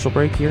quick commercial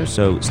break here,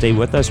 so stay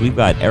with us. We've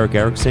got Erick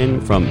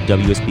Erickson from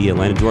WSB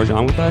Atlanta, Georgia,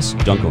 on with us.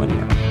 Don't go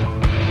anywhere.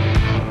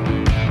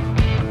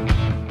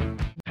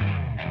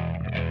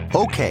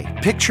 Okay,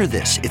 picture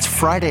this. It's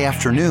Friday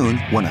afternoon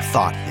when a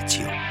thought hits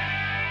you.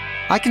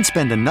 I can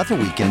spend another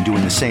weekend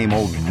doing the same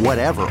old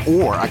whatever,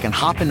 or I can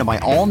hop into my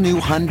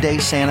all-new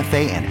Hyundai Santa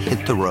Fe and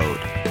hit the road.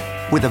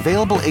 With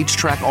available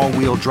H-Track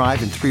all-wheel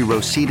drive and 3-row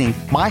seating,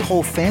 my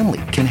whole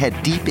family can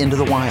head deep into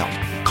the wild.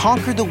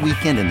 Conquer the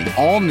weekend in the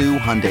all-new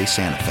Hyundai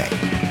Santa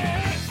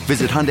Fe.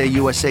 Visit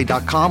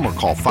HyundaiUSA.com or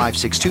call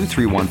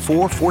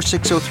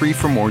 562-314-4603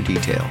 for more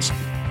details.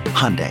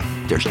 Hyundai,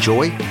 there's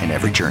joy in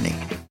every journey.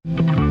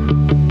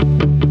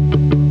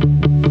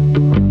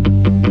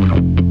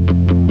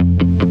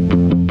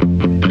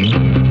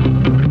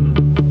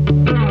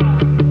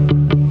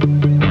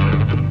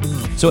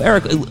 So,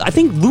 Eric, I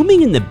think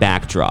looming in the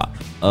backdrop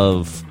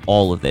of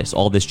all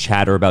this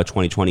chatter about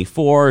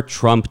 2024,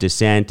 Trump,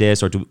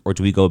 DeSantis, or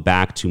do we go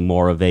back to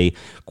more of a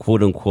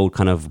quote-unquote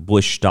kind of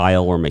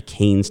Bush-style or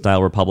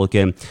McCain-style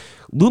Republican?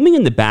 Looming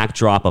in the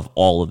backdrop of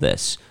all of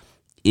this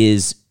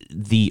is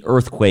the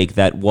earthquake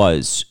that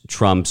was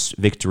Trump's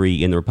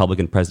victory in the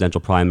Republican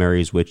presidential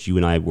primaries, which you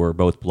and I were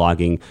both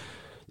blogging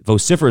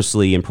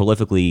vociferously and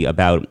prolifically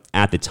about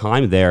at the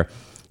time there.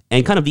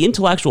 And kind of the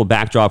intellectual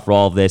backdrop for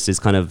all of this is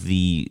kind of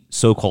the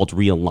so-called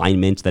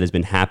realignment that has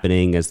been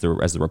happening as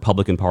the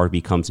Republican Party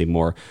becomes a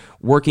more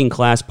working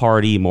class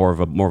party, more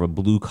of a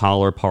blue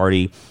collar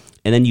party,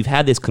 and then you've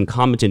had this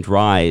concomitant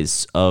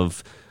rise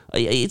of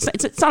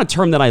it's not a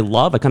term that I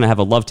love. I kind of have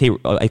a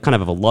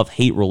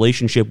love-hate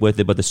relationship with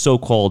it, but the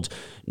so-called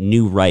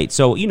new right.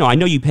 So I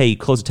know you pay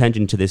close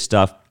attention to this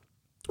stuff.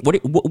 What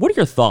are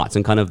your thoughts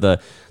on kind of the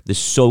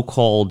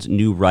so-called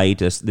new right,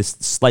 this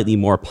slightly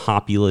more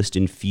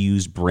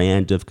populist-infused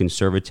brand of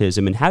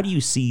conservatism, and how do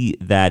you see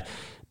that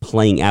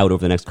playing out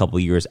over the next couple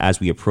of years as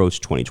we approach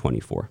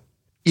 2024?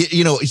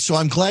 So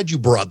I'm glad you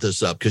brought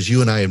this up because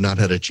you and I have not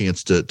had a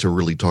chance to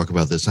really talk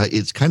about this.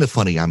 It's kind of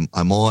funny. I'm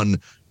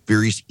on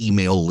various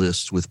email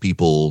lists with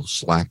people,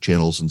 Slack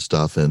channels and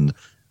stuff, and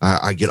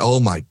I get,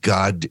 oh my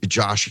God,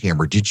 Josh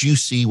Hammer, did you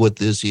see what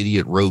this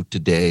idiot wrote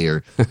today?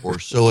 Or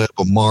Sohaib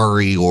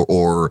Omari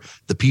or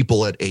the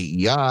people at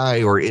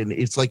AEI, and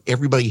it's like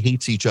everybody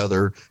hates each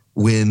other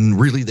when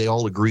really they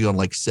all agree on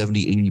like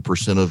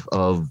 70-80%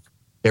 of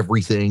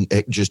everything,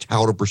 just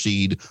how to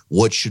proceed,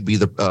 what should be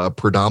the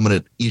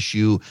predominant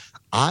issue.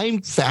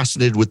 I'm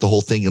fascinated with the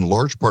whole thing in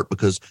large part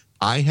because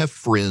I have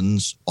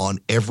friends on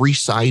every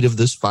side of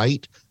this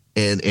fight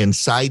and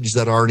sides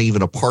that aren't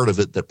even a part of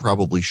it that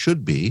probably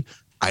should be.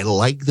 I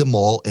like them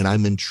all, and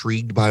I'm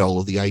intrigued by all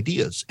of the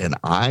ideas. And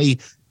I'm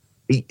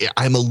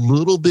a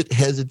little bit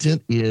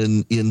hesitant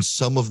in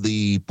some of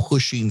the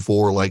pushing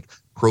for like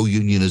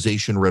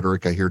pro-unionization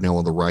rhetoric I hear now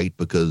on the right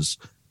because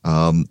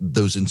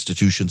those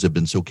institutions have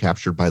been so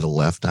captured by the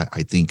left.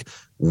 I think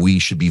we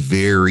should be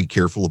very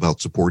careful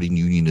about supporting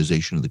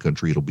unionization of the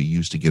country. It'll be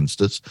used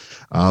against us.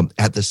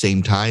 At the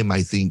same time,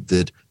 I think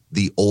that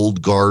the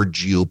old guard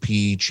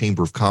GOP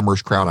Chamber of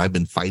Commerce crowd, I've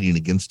been fighting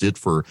against it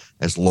for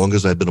as long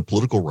as I've been a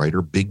political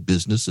writer. Big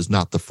business is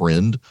not the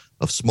friend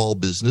of small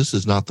business,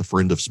 is not the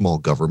friend of small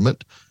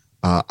government.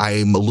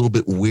 I'm a little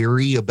bit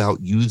wary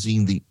about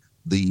using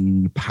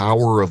the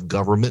power of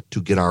government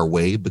to get our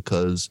way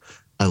because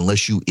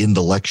unless you end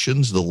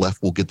elections, the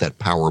left will get that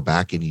power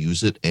back and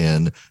use it.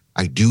 And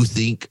I do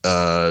think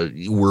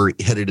we're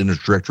headed in a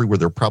trajectory where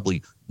there are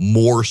probably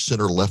more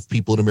center-left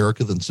people in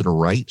America than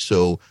center-right.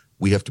 So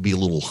we have to be a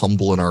little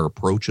humble in our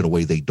approach. In a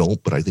way they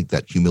don't, but I think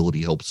that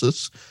humility helps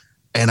us.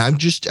 And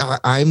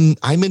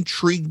I'm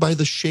intrigued by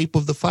the shape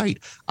of the fight.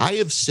 I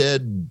have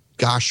said,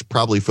 gosh,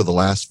 probably for the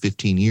last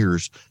 15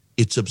 years,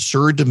 it's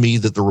absurd to me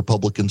that the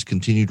Republicans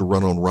continue to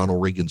run on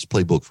Ronald Reagan's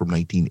playbook from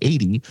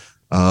 1980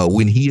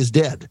 when he is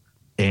dead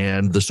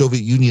and the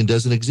Soviet Union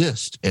doesn't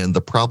exist. And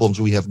the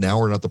problems we have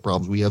now are not the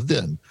problems we have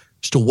then.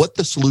 As to what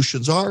the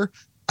solutions are,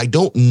 I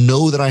don't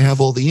know that I have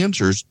all the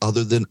answers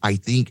other than I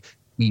think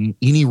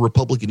any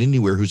Republican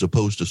anywhere who's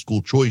opposed to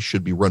school choice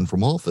should be run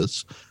from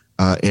office.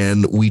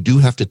 And we do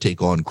have to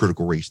take on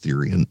critical race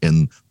theory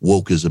and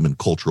wokeism and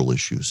cultural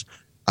issues.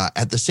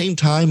 At the same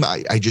time,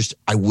 I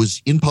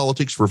was in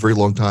politics for a very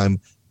long time.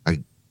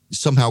 I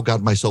somehow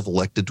got myself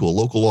elected to a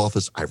local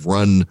office. I've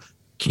run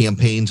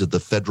campaigns at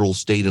the federal,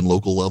 state, and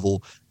local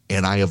level.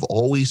 And I have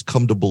always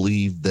come to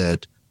believe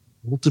that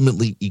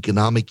ultimately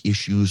economic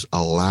issues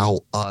allow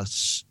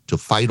us to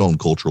fight on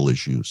cultural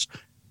issues,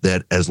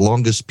 that as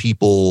long as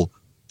people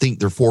think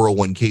their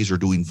 401ks are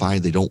doing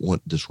fine, they don't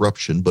want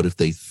disruption. But if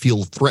they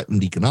feel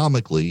threatened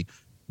economically,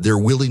 they're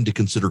willing to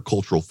consider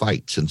cultural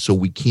fights. And so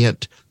we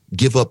can't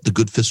give up the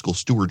good fiscal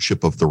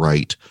stewardship of the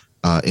right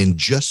and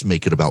just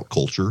make it about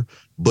culture.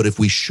 But if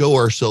we show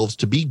ourselves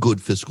to be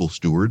good fiscal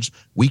stewards,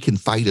 we can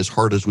fight as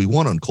hard as we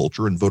want on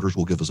culture, and voters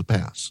will give us a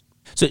pass.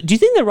 So do you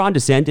think that Ron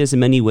DeSantis in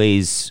many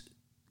ways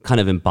kind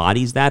of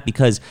embodies that?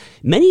 Because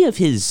many of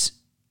his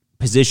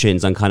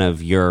positions on kind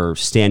of your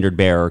standard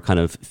bearer kind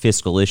of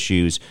fiscal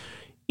issues,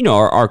 you know,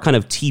 are kind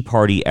of Tea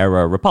Party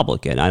era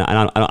Republican. I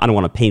don't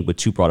want to paint with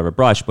too broad of a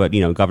brush, but,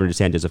 you know, Governor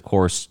DeSantis, of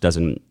course,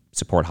 doesn't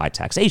support high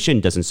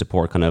taxation, doesn't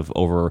support kind of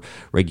over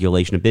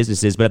regulation of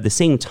businesses. But at the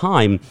same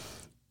time,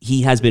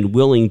 he has been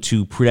willing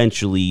to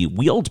prudentially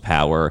wield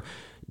power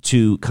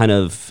to kind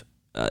of,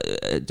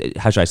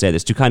 how should I say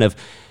this, to kind of,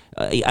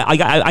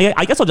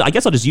 I guess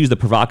I'll just use the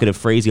provocative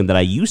phrasing that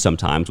I use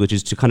sometimes, which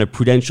is to kind of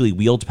prudentially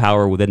wield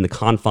power within the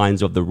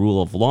confines of the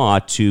rule of law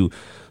to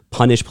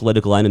punish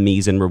political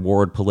enemies and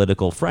reward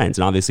political friends.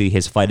 And obviously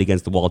his fight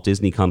against the Walt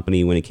Disney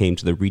Company when it came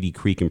to the Reedy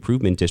Creek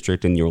Improvement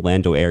District in the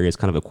Orlando area is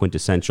kind of a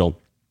quintessential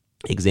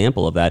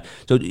example of that.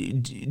 So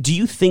do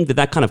you think that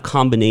that kind of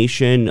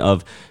combination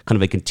of kind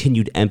of a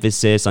continued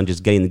emphasis on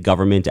just getting the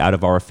government out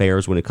of our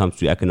affairs when it comes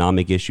to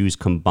economic issues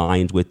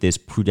combined with this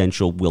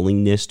prudential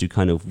willingness to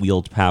kind of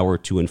wield power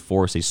to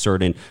enforce a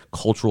certain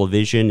cultural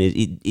vision,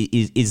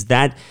 is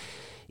that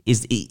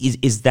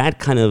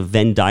kind of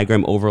Venn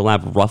diagram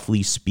overlap,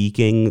 roughly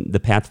speaking, the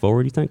path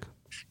forward, you think?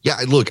 Yeah,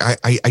 look,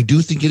 I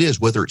do think it is,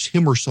 whether it's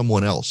him or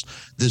someone else.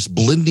 This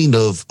blending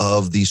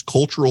of these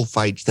cultural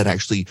fights that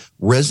actually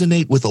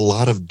resonate with a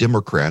lot of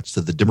Democrats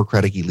that the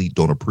Democratic elite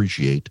don't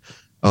appreciate,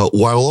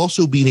 while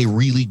also being a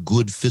really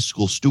good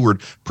fiscal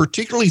steward,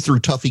 particularly through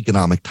tough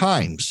economic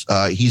times.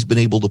 He's been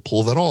able to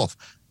pull that off.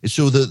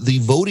 So the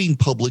voting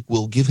public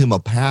will give him a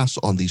pass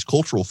on these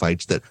cultural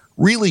fights that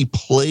really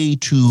play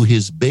to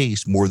his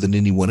base more than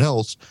anyone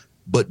else,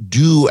 but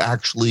do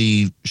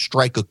actually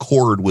strike a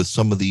chord with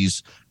some of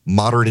these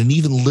moderate and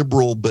even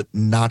liberal, but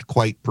not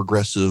quite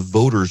progressive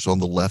voters on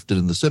the left and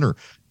in the center.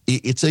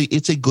 It's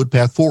a good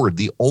path forward.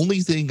 The only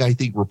thing I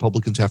think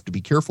Republicans have to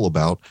be careful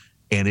about,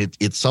 and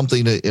it's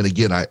something, and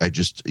again, I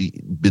just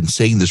been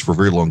saying this for a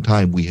very long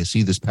time, we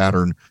see this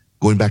pattern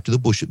going back to the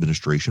Bush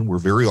administration, where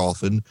very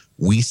often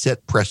we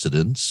set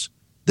precedents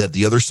that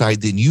the other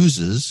side then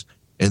uses,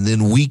 and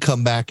then we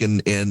come back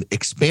and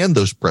expand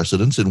those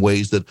precedents in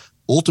ways that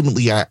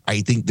ultimately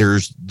I think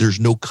there's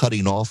no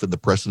cutting off, and the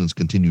precedents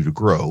continue to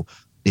grow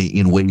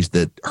in ways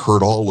that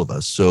hurt all of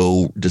us.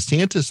 So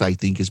DeSantis, I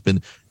think, has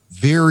been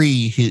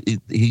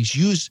he's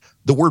used,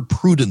 the word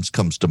prudence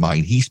comes to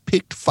mind. He's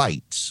picked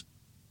fights,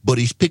 but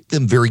he's picked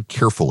them very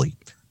carefully.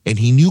 And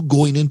he knew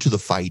going into the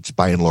fights,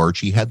 by and large,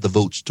 he had the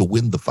votes to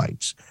win the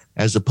fights,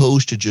 as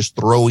opposed to just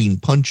throwing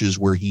punches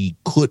where he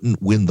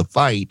couldn't win the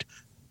fight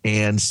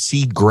and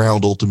cede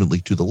ground ultimately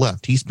to the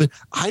left.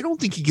 I don't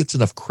think he gets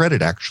enough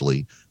credit,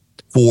 actually,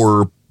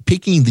 for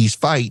picking these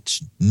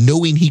fights,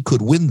 knowing he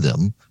could win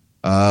them,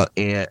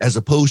 as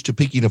opposed to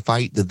picking a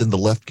fight that then the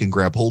left can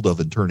grab hold of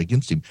and turn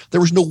against him. There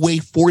was no way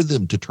for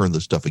them to turn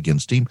the stuff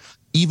against him.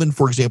 Even,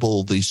 for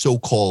example, the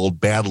so-called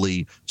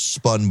badly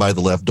spun by the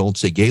left Don't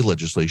Say Gay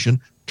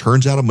legislation,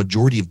 turns out a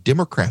majority of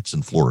Democrats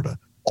in Florida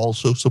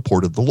also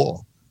supported the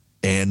law.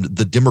 And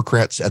the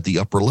Democrats at the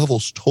upper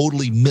levels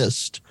totally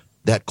missed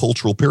that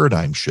cultural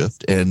paradigm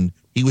shift, and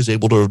he was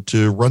able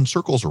to run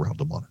circles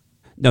around him on it.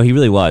 No, he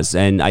really was.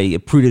 And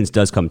prudence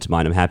does come to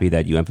mind. I'm happy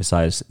that you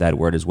emphasize that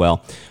word as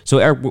well. So,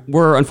 Eric,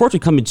 we're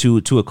unfortunately coming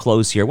to a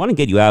close here. I want to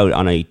get you out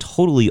on a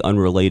totally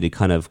unrelated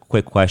kind of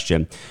quick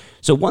question.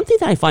 So one thing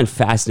that I find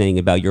fascinating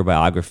about your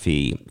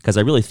biography, because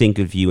I really think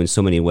of you in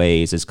so many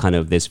ways as kind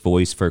of this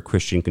voice for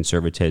Christian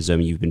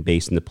conservatism. You've been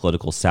based in the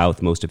political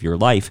South most of your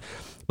life,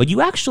 but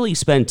you actually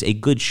spent a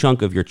good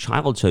chunk of your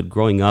childhood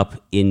growing up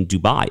in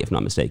Dubai, if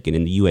not mistaken,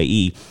 in the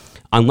UAE.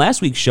 On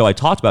last week's show, I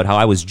talked about how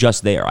I was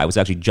just there. I was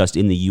actually just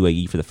in the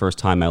UAE for the first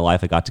time in my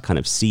life. I got to kind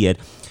of see it.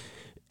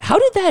 How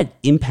did that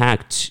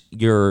impact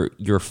your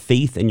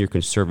faith and your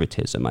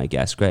conservatism, I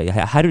guess?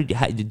 How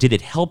did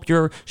it help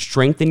your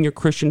strengthen your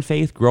Christian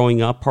faith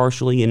growing up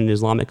partially in an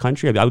Islamic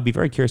country? I would be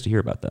very curious to hear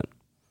about that.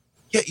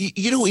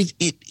 Yeah,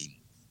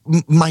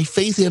 my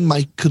faith and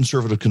my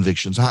conservative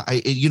convictions,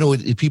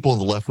 people on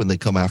the left, when they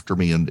come after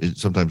me, and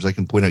sometimes I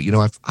can point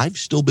out, I've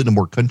still been to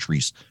more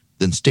countries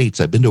than states.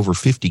 I've been to over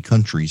 50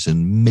 countries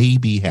in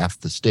maybe half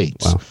the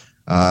states.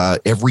 Wow.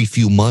 Every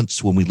few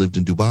months when we lived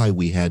in Dubai,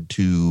 we had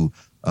to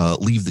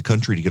leave the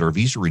country to get our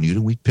visa renewed,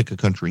 and we'd pick a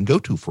country and go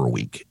to for a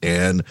week.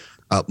 And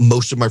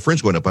most of my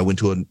friends growing up, I went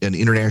to an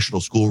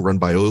international school run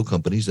by oil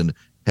companies and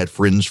had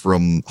friends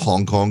from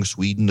Hong Kong,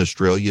 Sweden,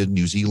 Australia,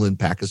 New Zealand,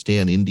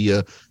 Pakistan,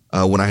 India.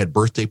 When I had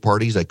birthday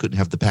parties, I couldn't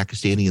have the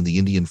Pakistani and the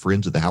Indian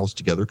friends at the house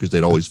together because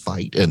they'd always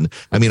fight. And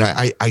I mean,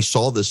 I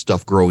saw this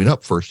stuff growing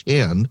up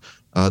firsthand.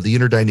 the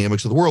inner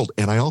dynamics of the world.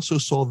 And I also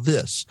saw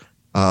this.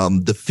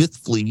 The Fifth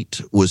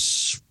Fleet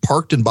was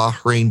parked in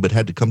Bahrain, but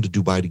had to come to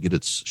Dubai to get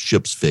its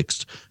ships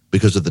fixed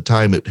because at the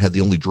time it had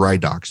the only dry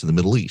docks in the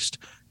Middle East.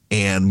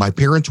 And my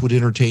parents would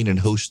entertain and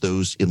host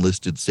those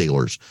enlisted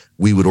sailors.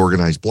 We would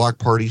organize block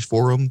parties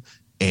for them.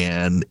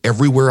 And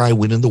everywhere I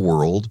went in the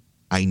world,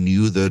 I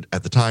knew that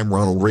at the time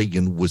Ronald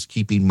Reagan was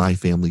keeping my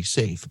family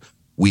safe.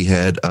 We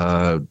had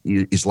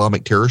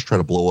Islamic terrorists try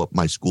to blow up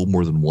my school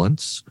more than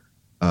once.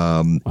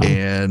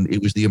 And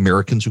it was the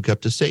Americans who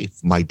kept us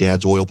safe. My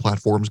dad's oil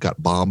platforms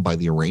got bombed by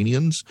the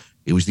Iranians.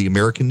 It was the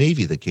American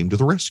Navy that came to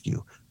the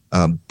rescue.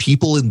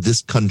 People in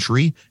this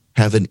country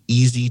have an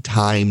easy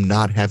time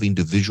not having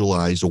to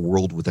visualize a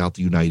world without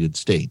the United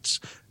States.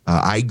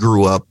 I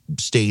grew up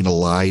staying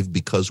alive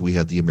because we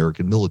had the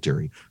American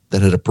military.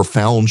 That had a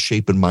profound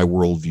shape in my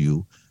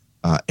worldview.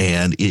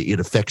 And it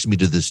affects me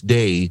to this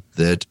day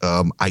that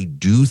I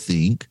do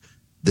think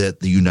that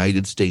the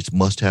United States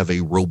must have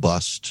a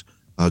robust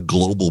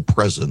global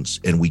presence,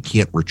 and we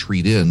can't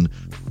retreat in,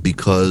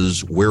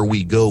 because where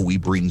we go, we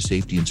bring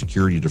safety and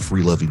security to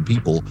free-loving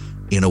people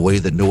in a way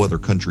that no other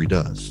country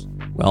does.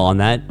 Well, on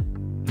that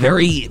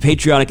very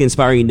patriotic,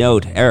 inspiring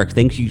note, Erick,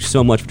 thank you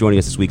so much for joining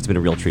us this week. It's been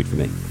a real treat for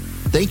me.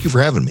 Thank you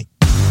for having me.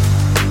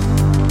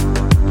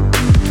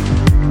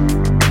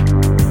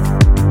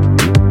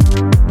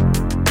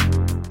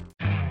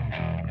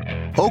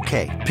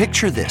 Okay,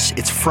 picture this.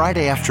 It's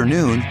Friday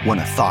afternoon when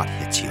a thought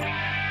hits you.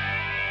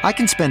 I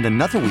can spend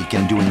another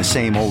weekend doing the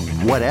same old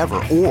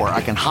whatever, or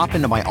I can hop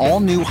into my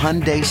all-new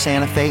Hyundai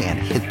Santa Fe and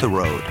hit the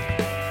road.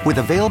 With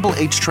available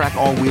H-Track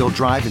all-wheel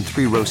drive and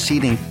 3-row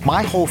seating,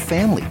 my whole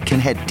family can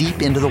head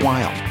deep into the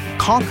wild.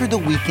 Conquer the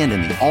weekend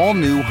in the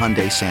all-new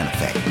Hyundai Santa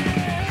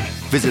Fe.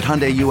 Visit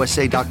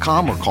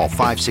HyundaiUSA.com or call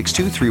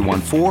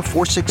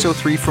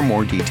 562-314-4603 for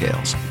more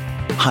details.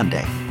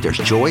 Hyundai, there's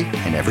joy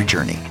in every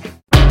journey.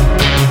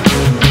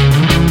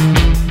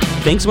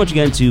 Thanks so much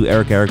again to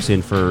Erick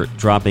Erickson for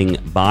dropping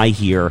by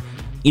here.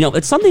 You know,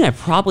 it's something I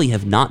probably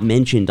have not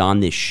mentioned on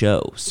this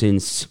show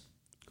since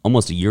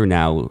almost a year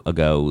now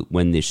ago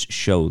when this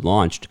show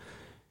launched.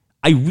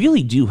 I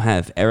really do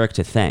have Erick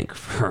to thank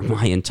for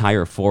my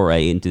entire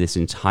foray into this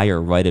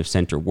entire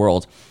right-of-center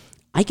world.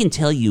 I can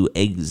tell you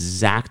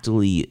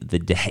exactly the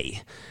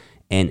day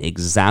and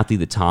exactly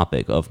the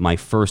topic of my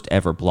first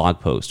ever blog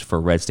post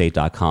for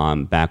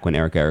RedState.com back when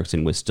Erick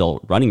Erickson was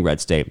still running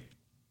Red State.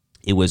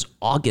 It was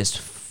August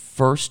 1st,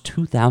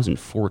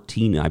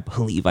 2014. I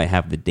believe I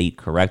have the date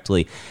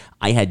correctly.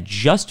 I had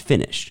just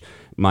finished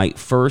my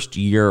first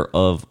year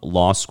of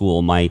law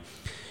school, my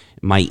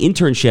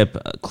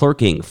internship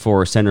clerking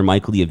for Senator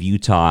Mike Lee of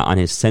Utah on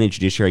his Senate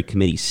Judiciary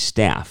Committee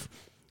staff.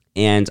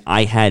 And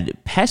I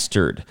had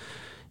pestered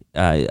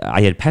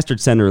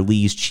Senator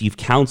Lee's chief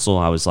counsel.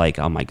 I was like,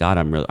 oh my God,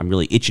 I'm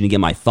really itching to get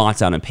my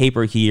thoughts out on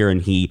paper here.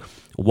 And he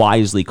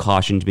wisely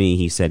cautioned me.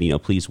 He said,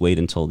 please wait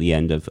until the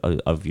end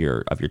of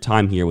your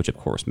time here, which of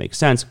course makes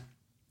sense.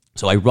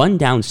 So I run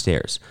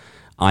downstairs.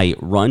 I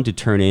run to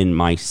turn in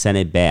my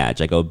Senate badge.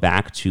 I go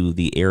back to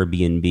the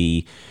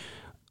Airbnb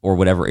or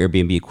whatever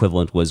Airbnb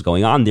equivalent was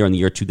going on there in the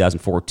year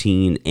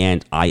 2014,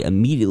 and I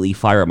immediately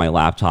fire up my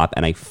laptop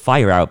and I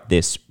fire out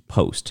this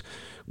post,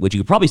 which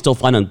you could probably still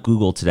find on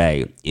Google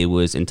today. It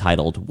was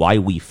entitled, "Why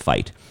We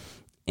Fight."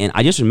 And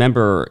I just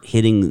remember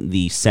hitting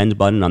the send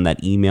button on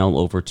that email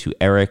over to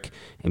Erick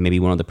and maybe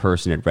one other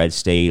person at Red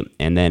State,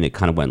 and then it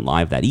kind of went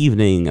live that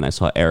evening, and I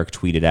saw Erick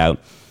tweet it out.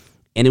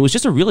 And it was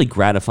just a really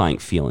gratifying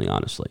feeling,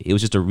 honestly. It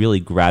was just a really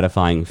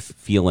gratifying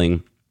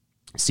feeling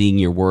seeing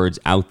your words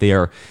out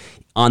there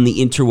on the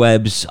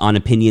interwebs, on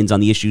opinions, on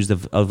the issues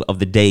of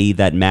the day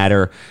that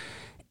matter.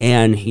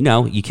 And,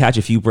 you catch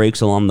a few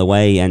breaks along the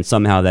way, and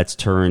somehow that's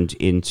turned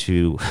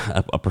into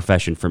a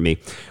profession for me.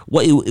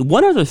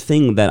 One other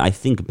thing that I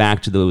think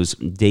back to those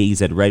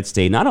days at Red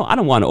State, and I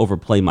don't want to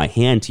overplay my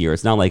hand here.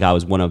 It's not like I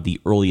was one of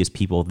the earliest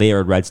people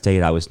there at Red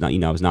State. I was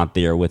not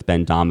there with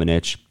Ben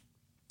Domenech.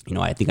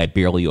 I think I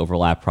barely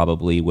overlap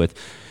probably with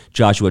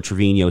Joshua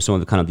Trevino, some of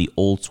the kind of the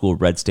old school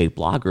Red State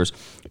bloggers.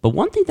 But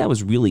one thing that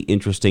was really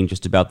interesting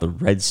just about the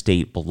Red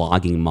State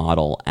blogging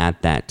model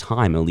at that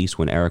time, at least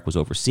when Erick was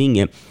overseeing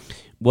it,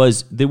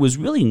 was there was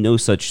really no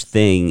such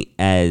thing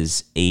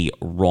as a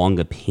wrong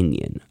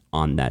opinion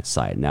on that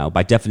side. Now,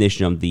 by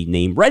definition of the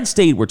name Red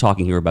State, we're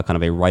talking here about kind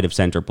of a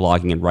right-of-center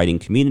blogging and writing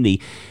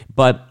community,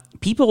 but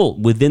people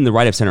within the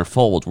right-of-center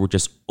fold were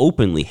just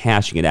openly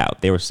hashing it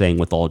out. They were saying,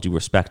 with all due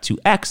respect to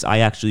X, I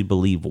actually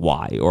believe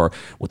Y, or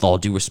with all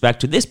due respect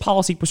to this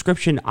policy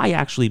prescription, I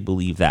actually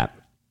believe that.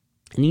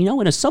 And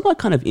in a somewhat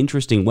kind of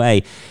interesting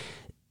way,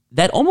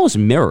 that almost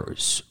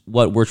mirrors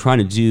what we're trying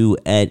to do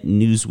at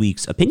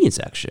Newsweek's opinion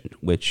section,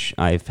 which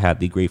I've had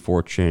the great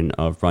fortune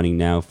of running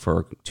now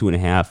for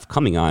 2.5,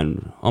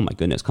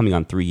 coming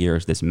on 3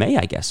 years this May,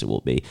 I guess it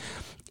will be.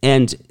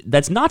 And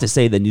that's not to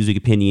say that Newsweek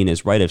opinion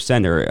is right of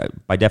center.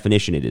 By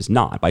definition, it is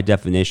not. By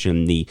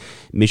definition, the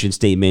mission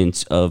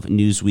statement of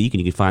Newsweek, and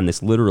you can find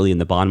this literally in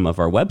the bottom of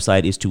our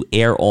website, is to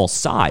air all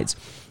sides.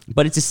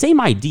 But it's the same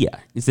idea.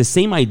 It's the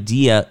same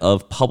idea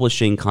of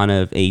publishing kind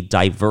of a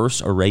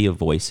diverse array of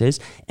voices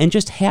and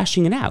just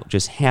hashing it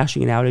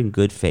out in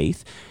good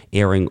faith,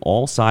 airing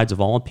all sides of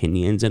all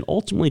opinions, and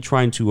ultimately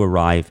trying to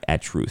arrive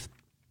at truth.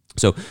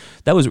 So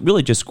that was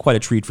really just quite a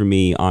treat for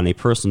me on a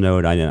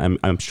personal note.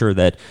 I'm sure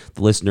that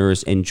the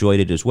listeners enjoyed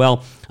it as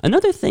well.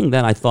 Another thing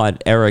that I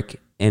thought Erick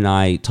and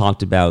I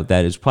talked about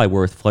that is probably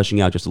worth fleshing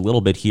out just a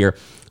little bit here.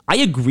 I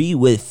agree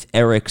with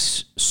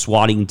Erick's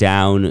swatting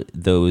down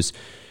those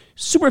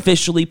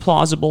superficially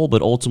plausible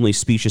but ultimately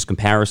specious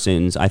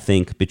comparisons, I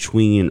think,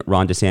 between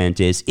Ron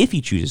DeSantis, if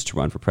he chooses to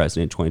run for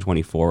president in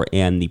 2024,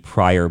 and the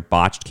prior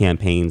botched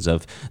campaigns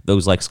of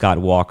those like Scott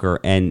Walker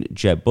and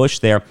Jeb Bush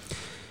there.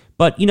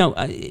 But,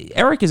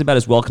 Erick is about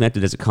as well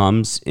connected as it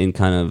comes in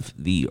kind of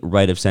the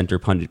right-of-center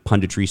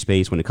punditry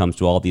space when it comes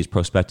to all these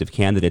prospective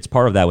candidates.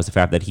 Part of that was the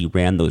fact that he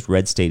ran those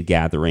red state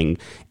gathering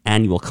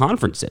annual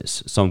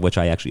conferences, some of which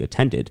I actually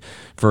attended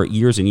for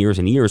years and years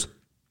and years.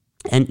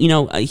 And,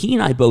 he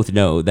and I both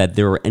know that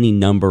there are any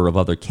number of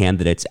other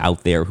candidates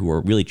out there who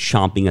are really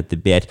chomping at the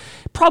bit,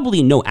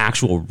 probably no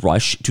actual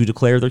rush to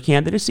declare their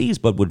candidacies,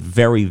 but would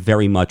very,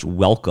 very much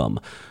welcome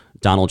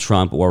Donald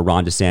Trump or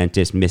Ron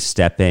DeSantis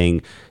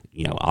misstepping.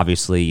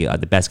 Obviously,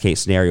 the best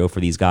case scenario for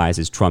these guys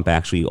is Trump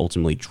actually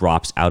ultimately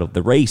drops out of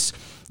the race.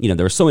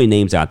 There are so many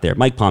names out there: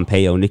 Mike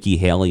Pompeo, Nikki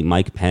Haley,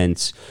 Mike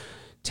Pence,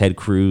 Ted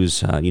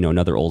Cruz,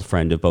 another old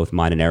friend of both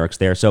mine and Erick's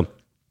there. So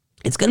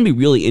it's going to be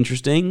really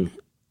interesting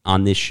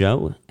on this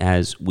show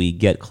as we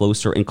get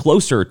closer and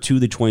closer to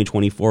the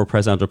 2024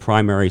 presidential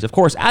primaries. Of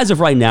course, as of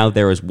right now,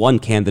 there is one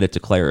candidate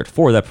declared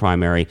for that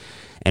primary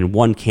and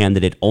one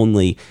candidate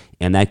only,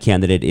 and that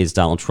candidate is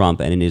Donald Trump,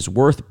 and it is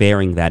worth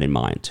bearing that in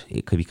mind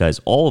because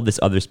all of this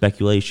other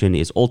speculation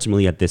is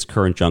ultimately at this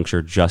current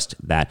juncture just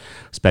that,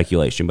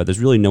 speculation. But there's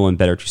really no one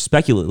better to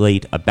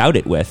speculate about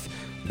it with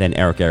than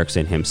Erick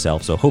Erickson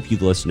himself. So hope you,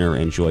 the listener,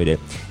 enjoyed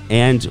it.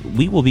 And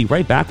we will be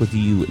right back with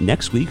you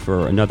next week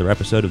for another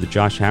episode of The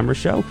Josh Hammer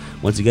Show.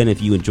 Once again, if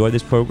you enjoy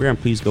this program,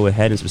 please go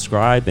ahead and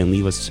subscribe and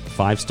leave us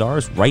 5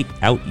 stars. Write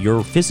out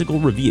your physical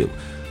review.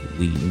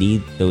 We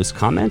need those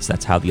comments.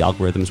 That's how the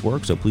algorithms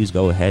work. So please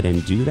go ahead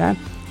and do that.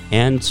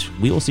 And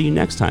we will see you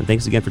next time.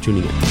 Thanks again for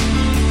tuning in.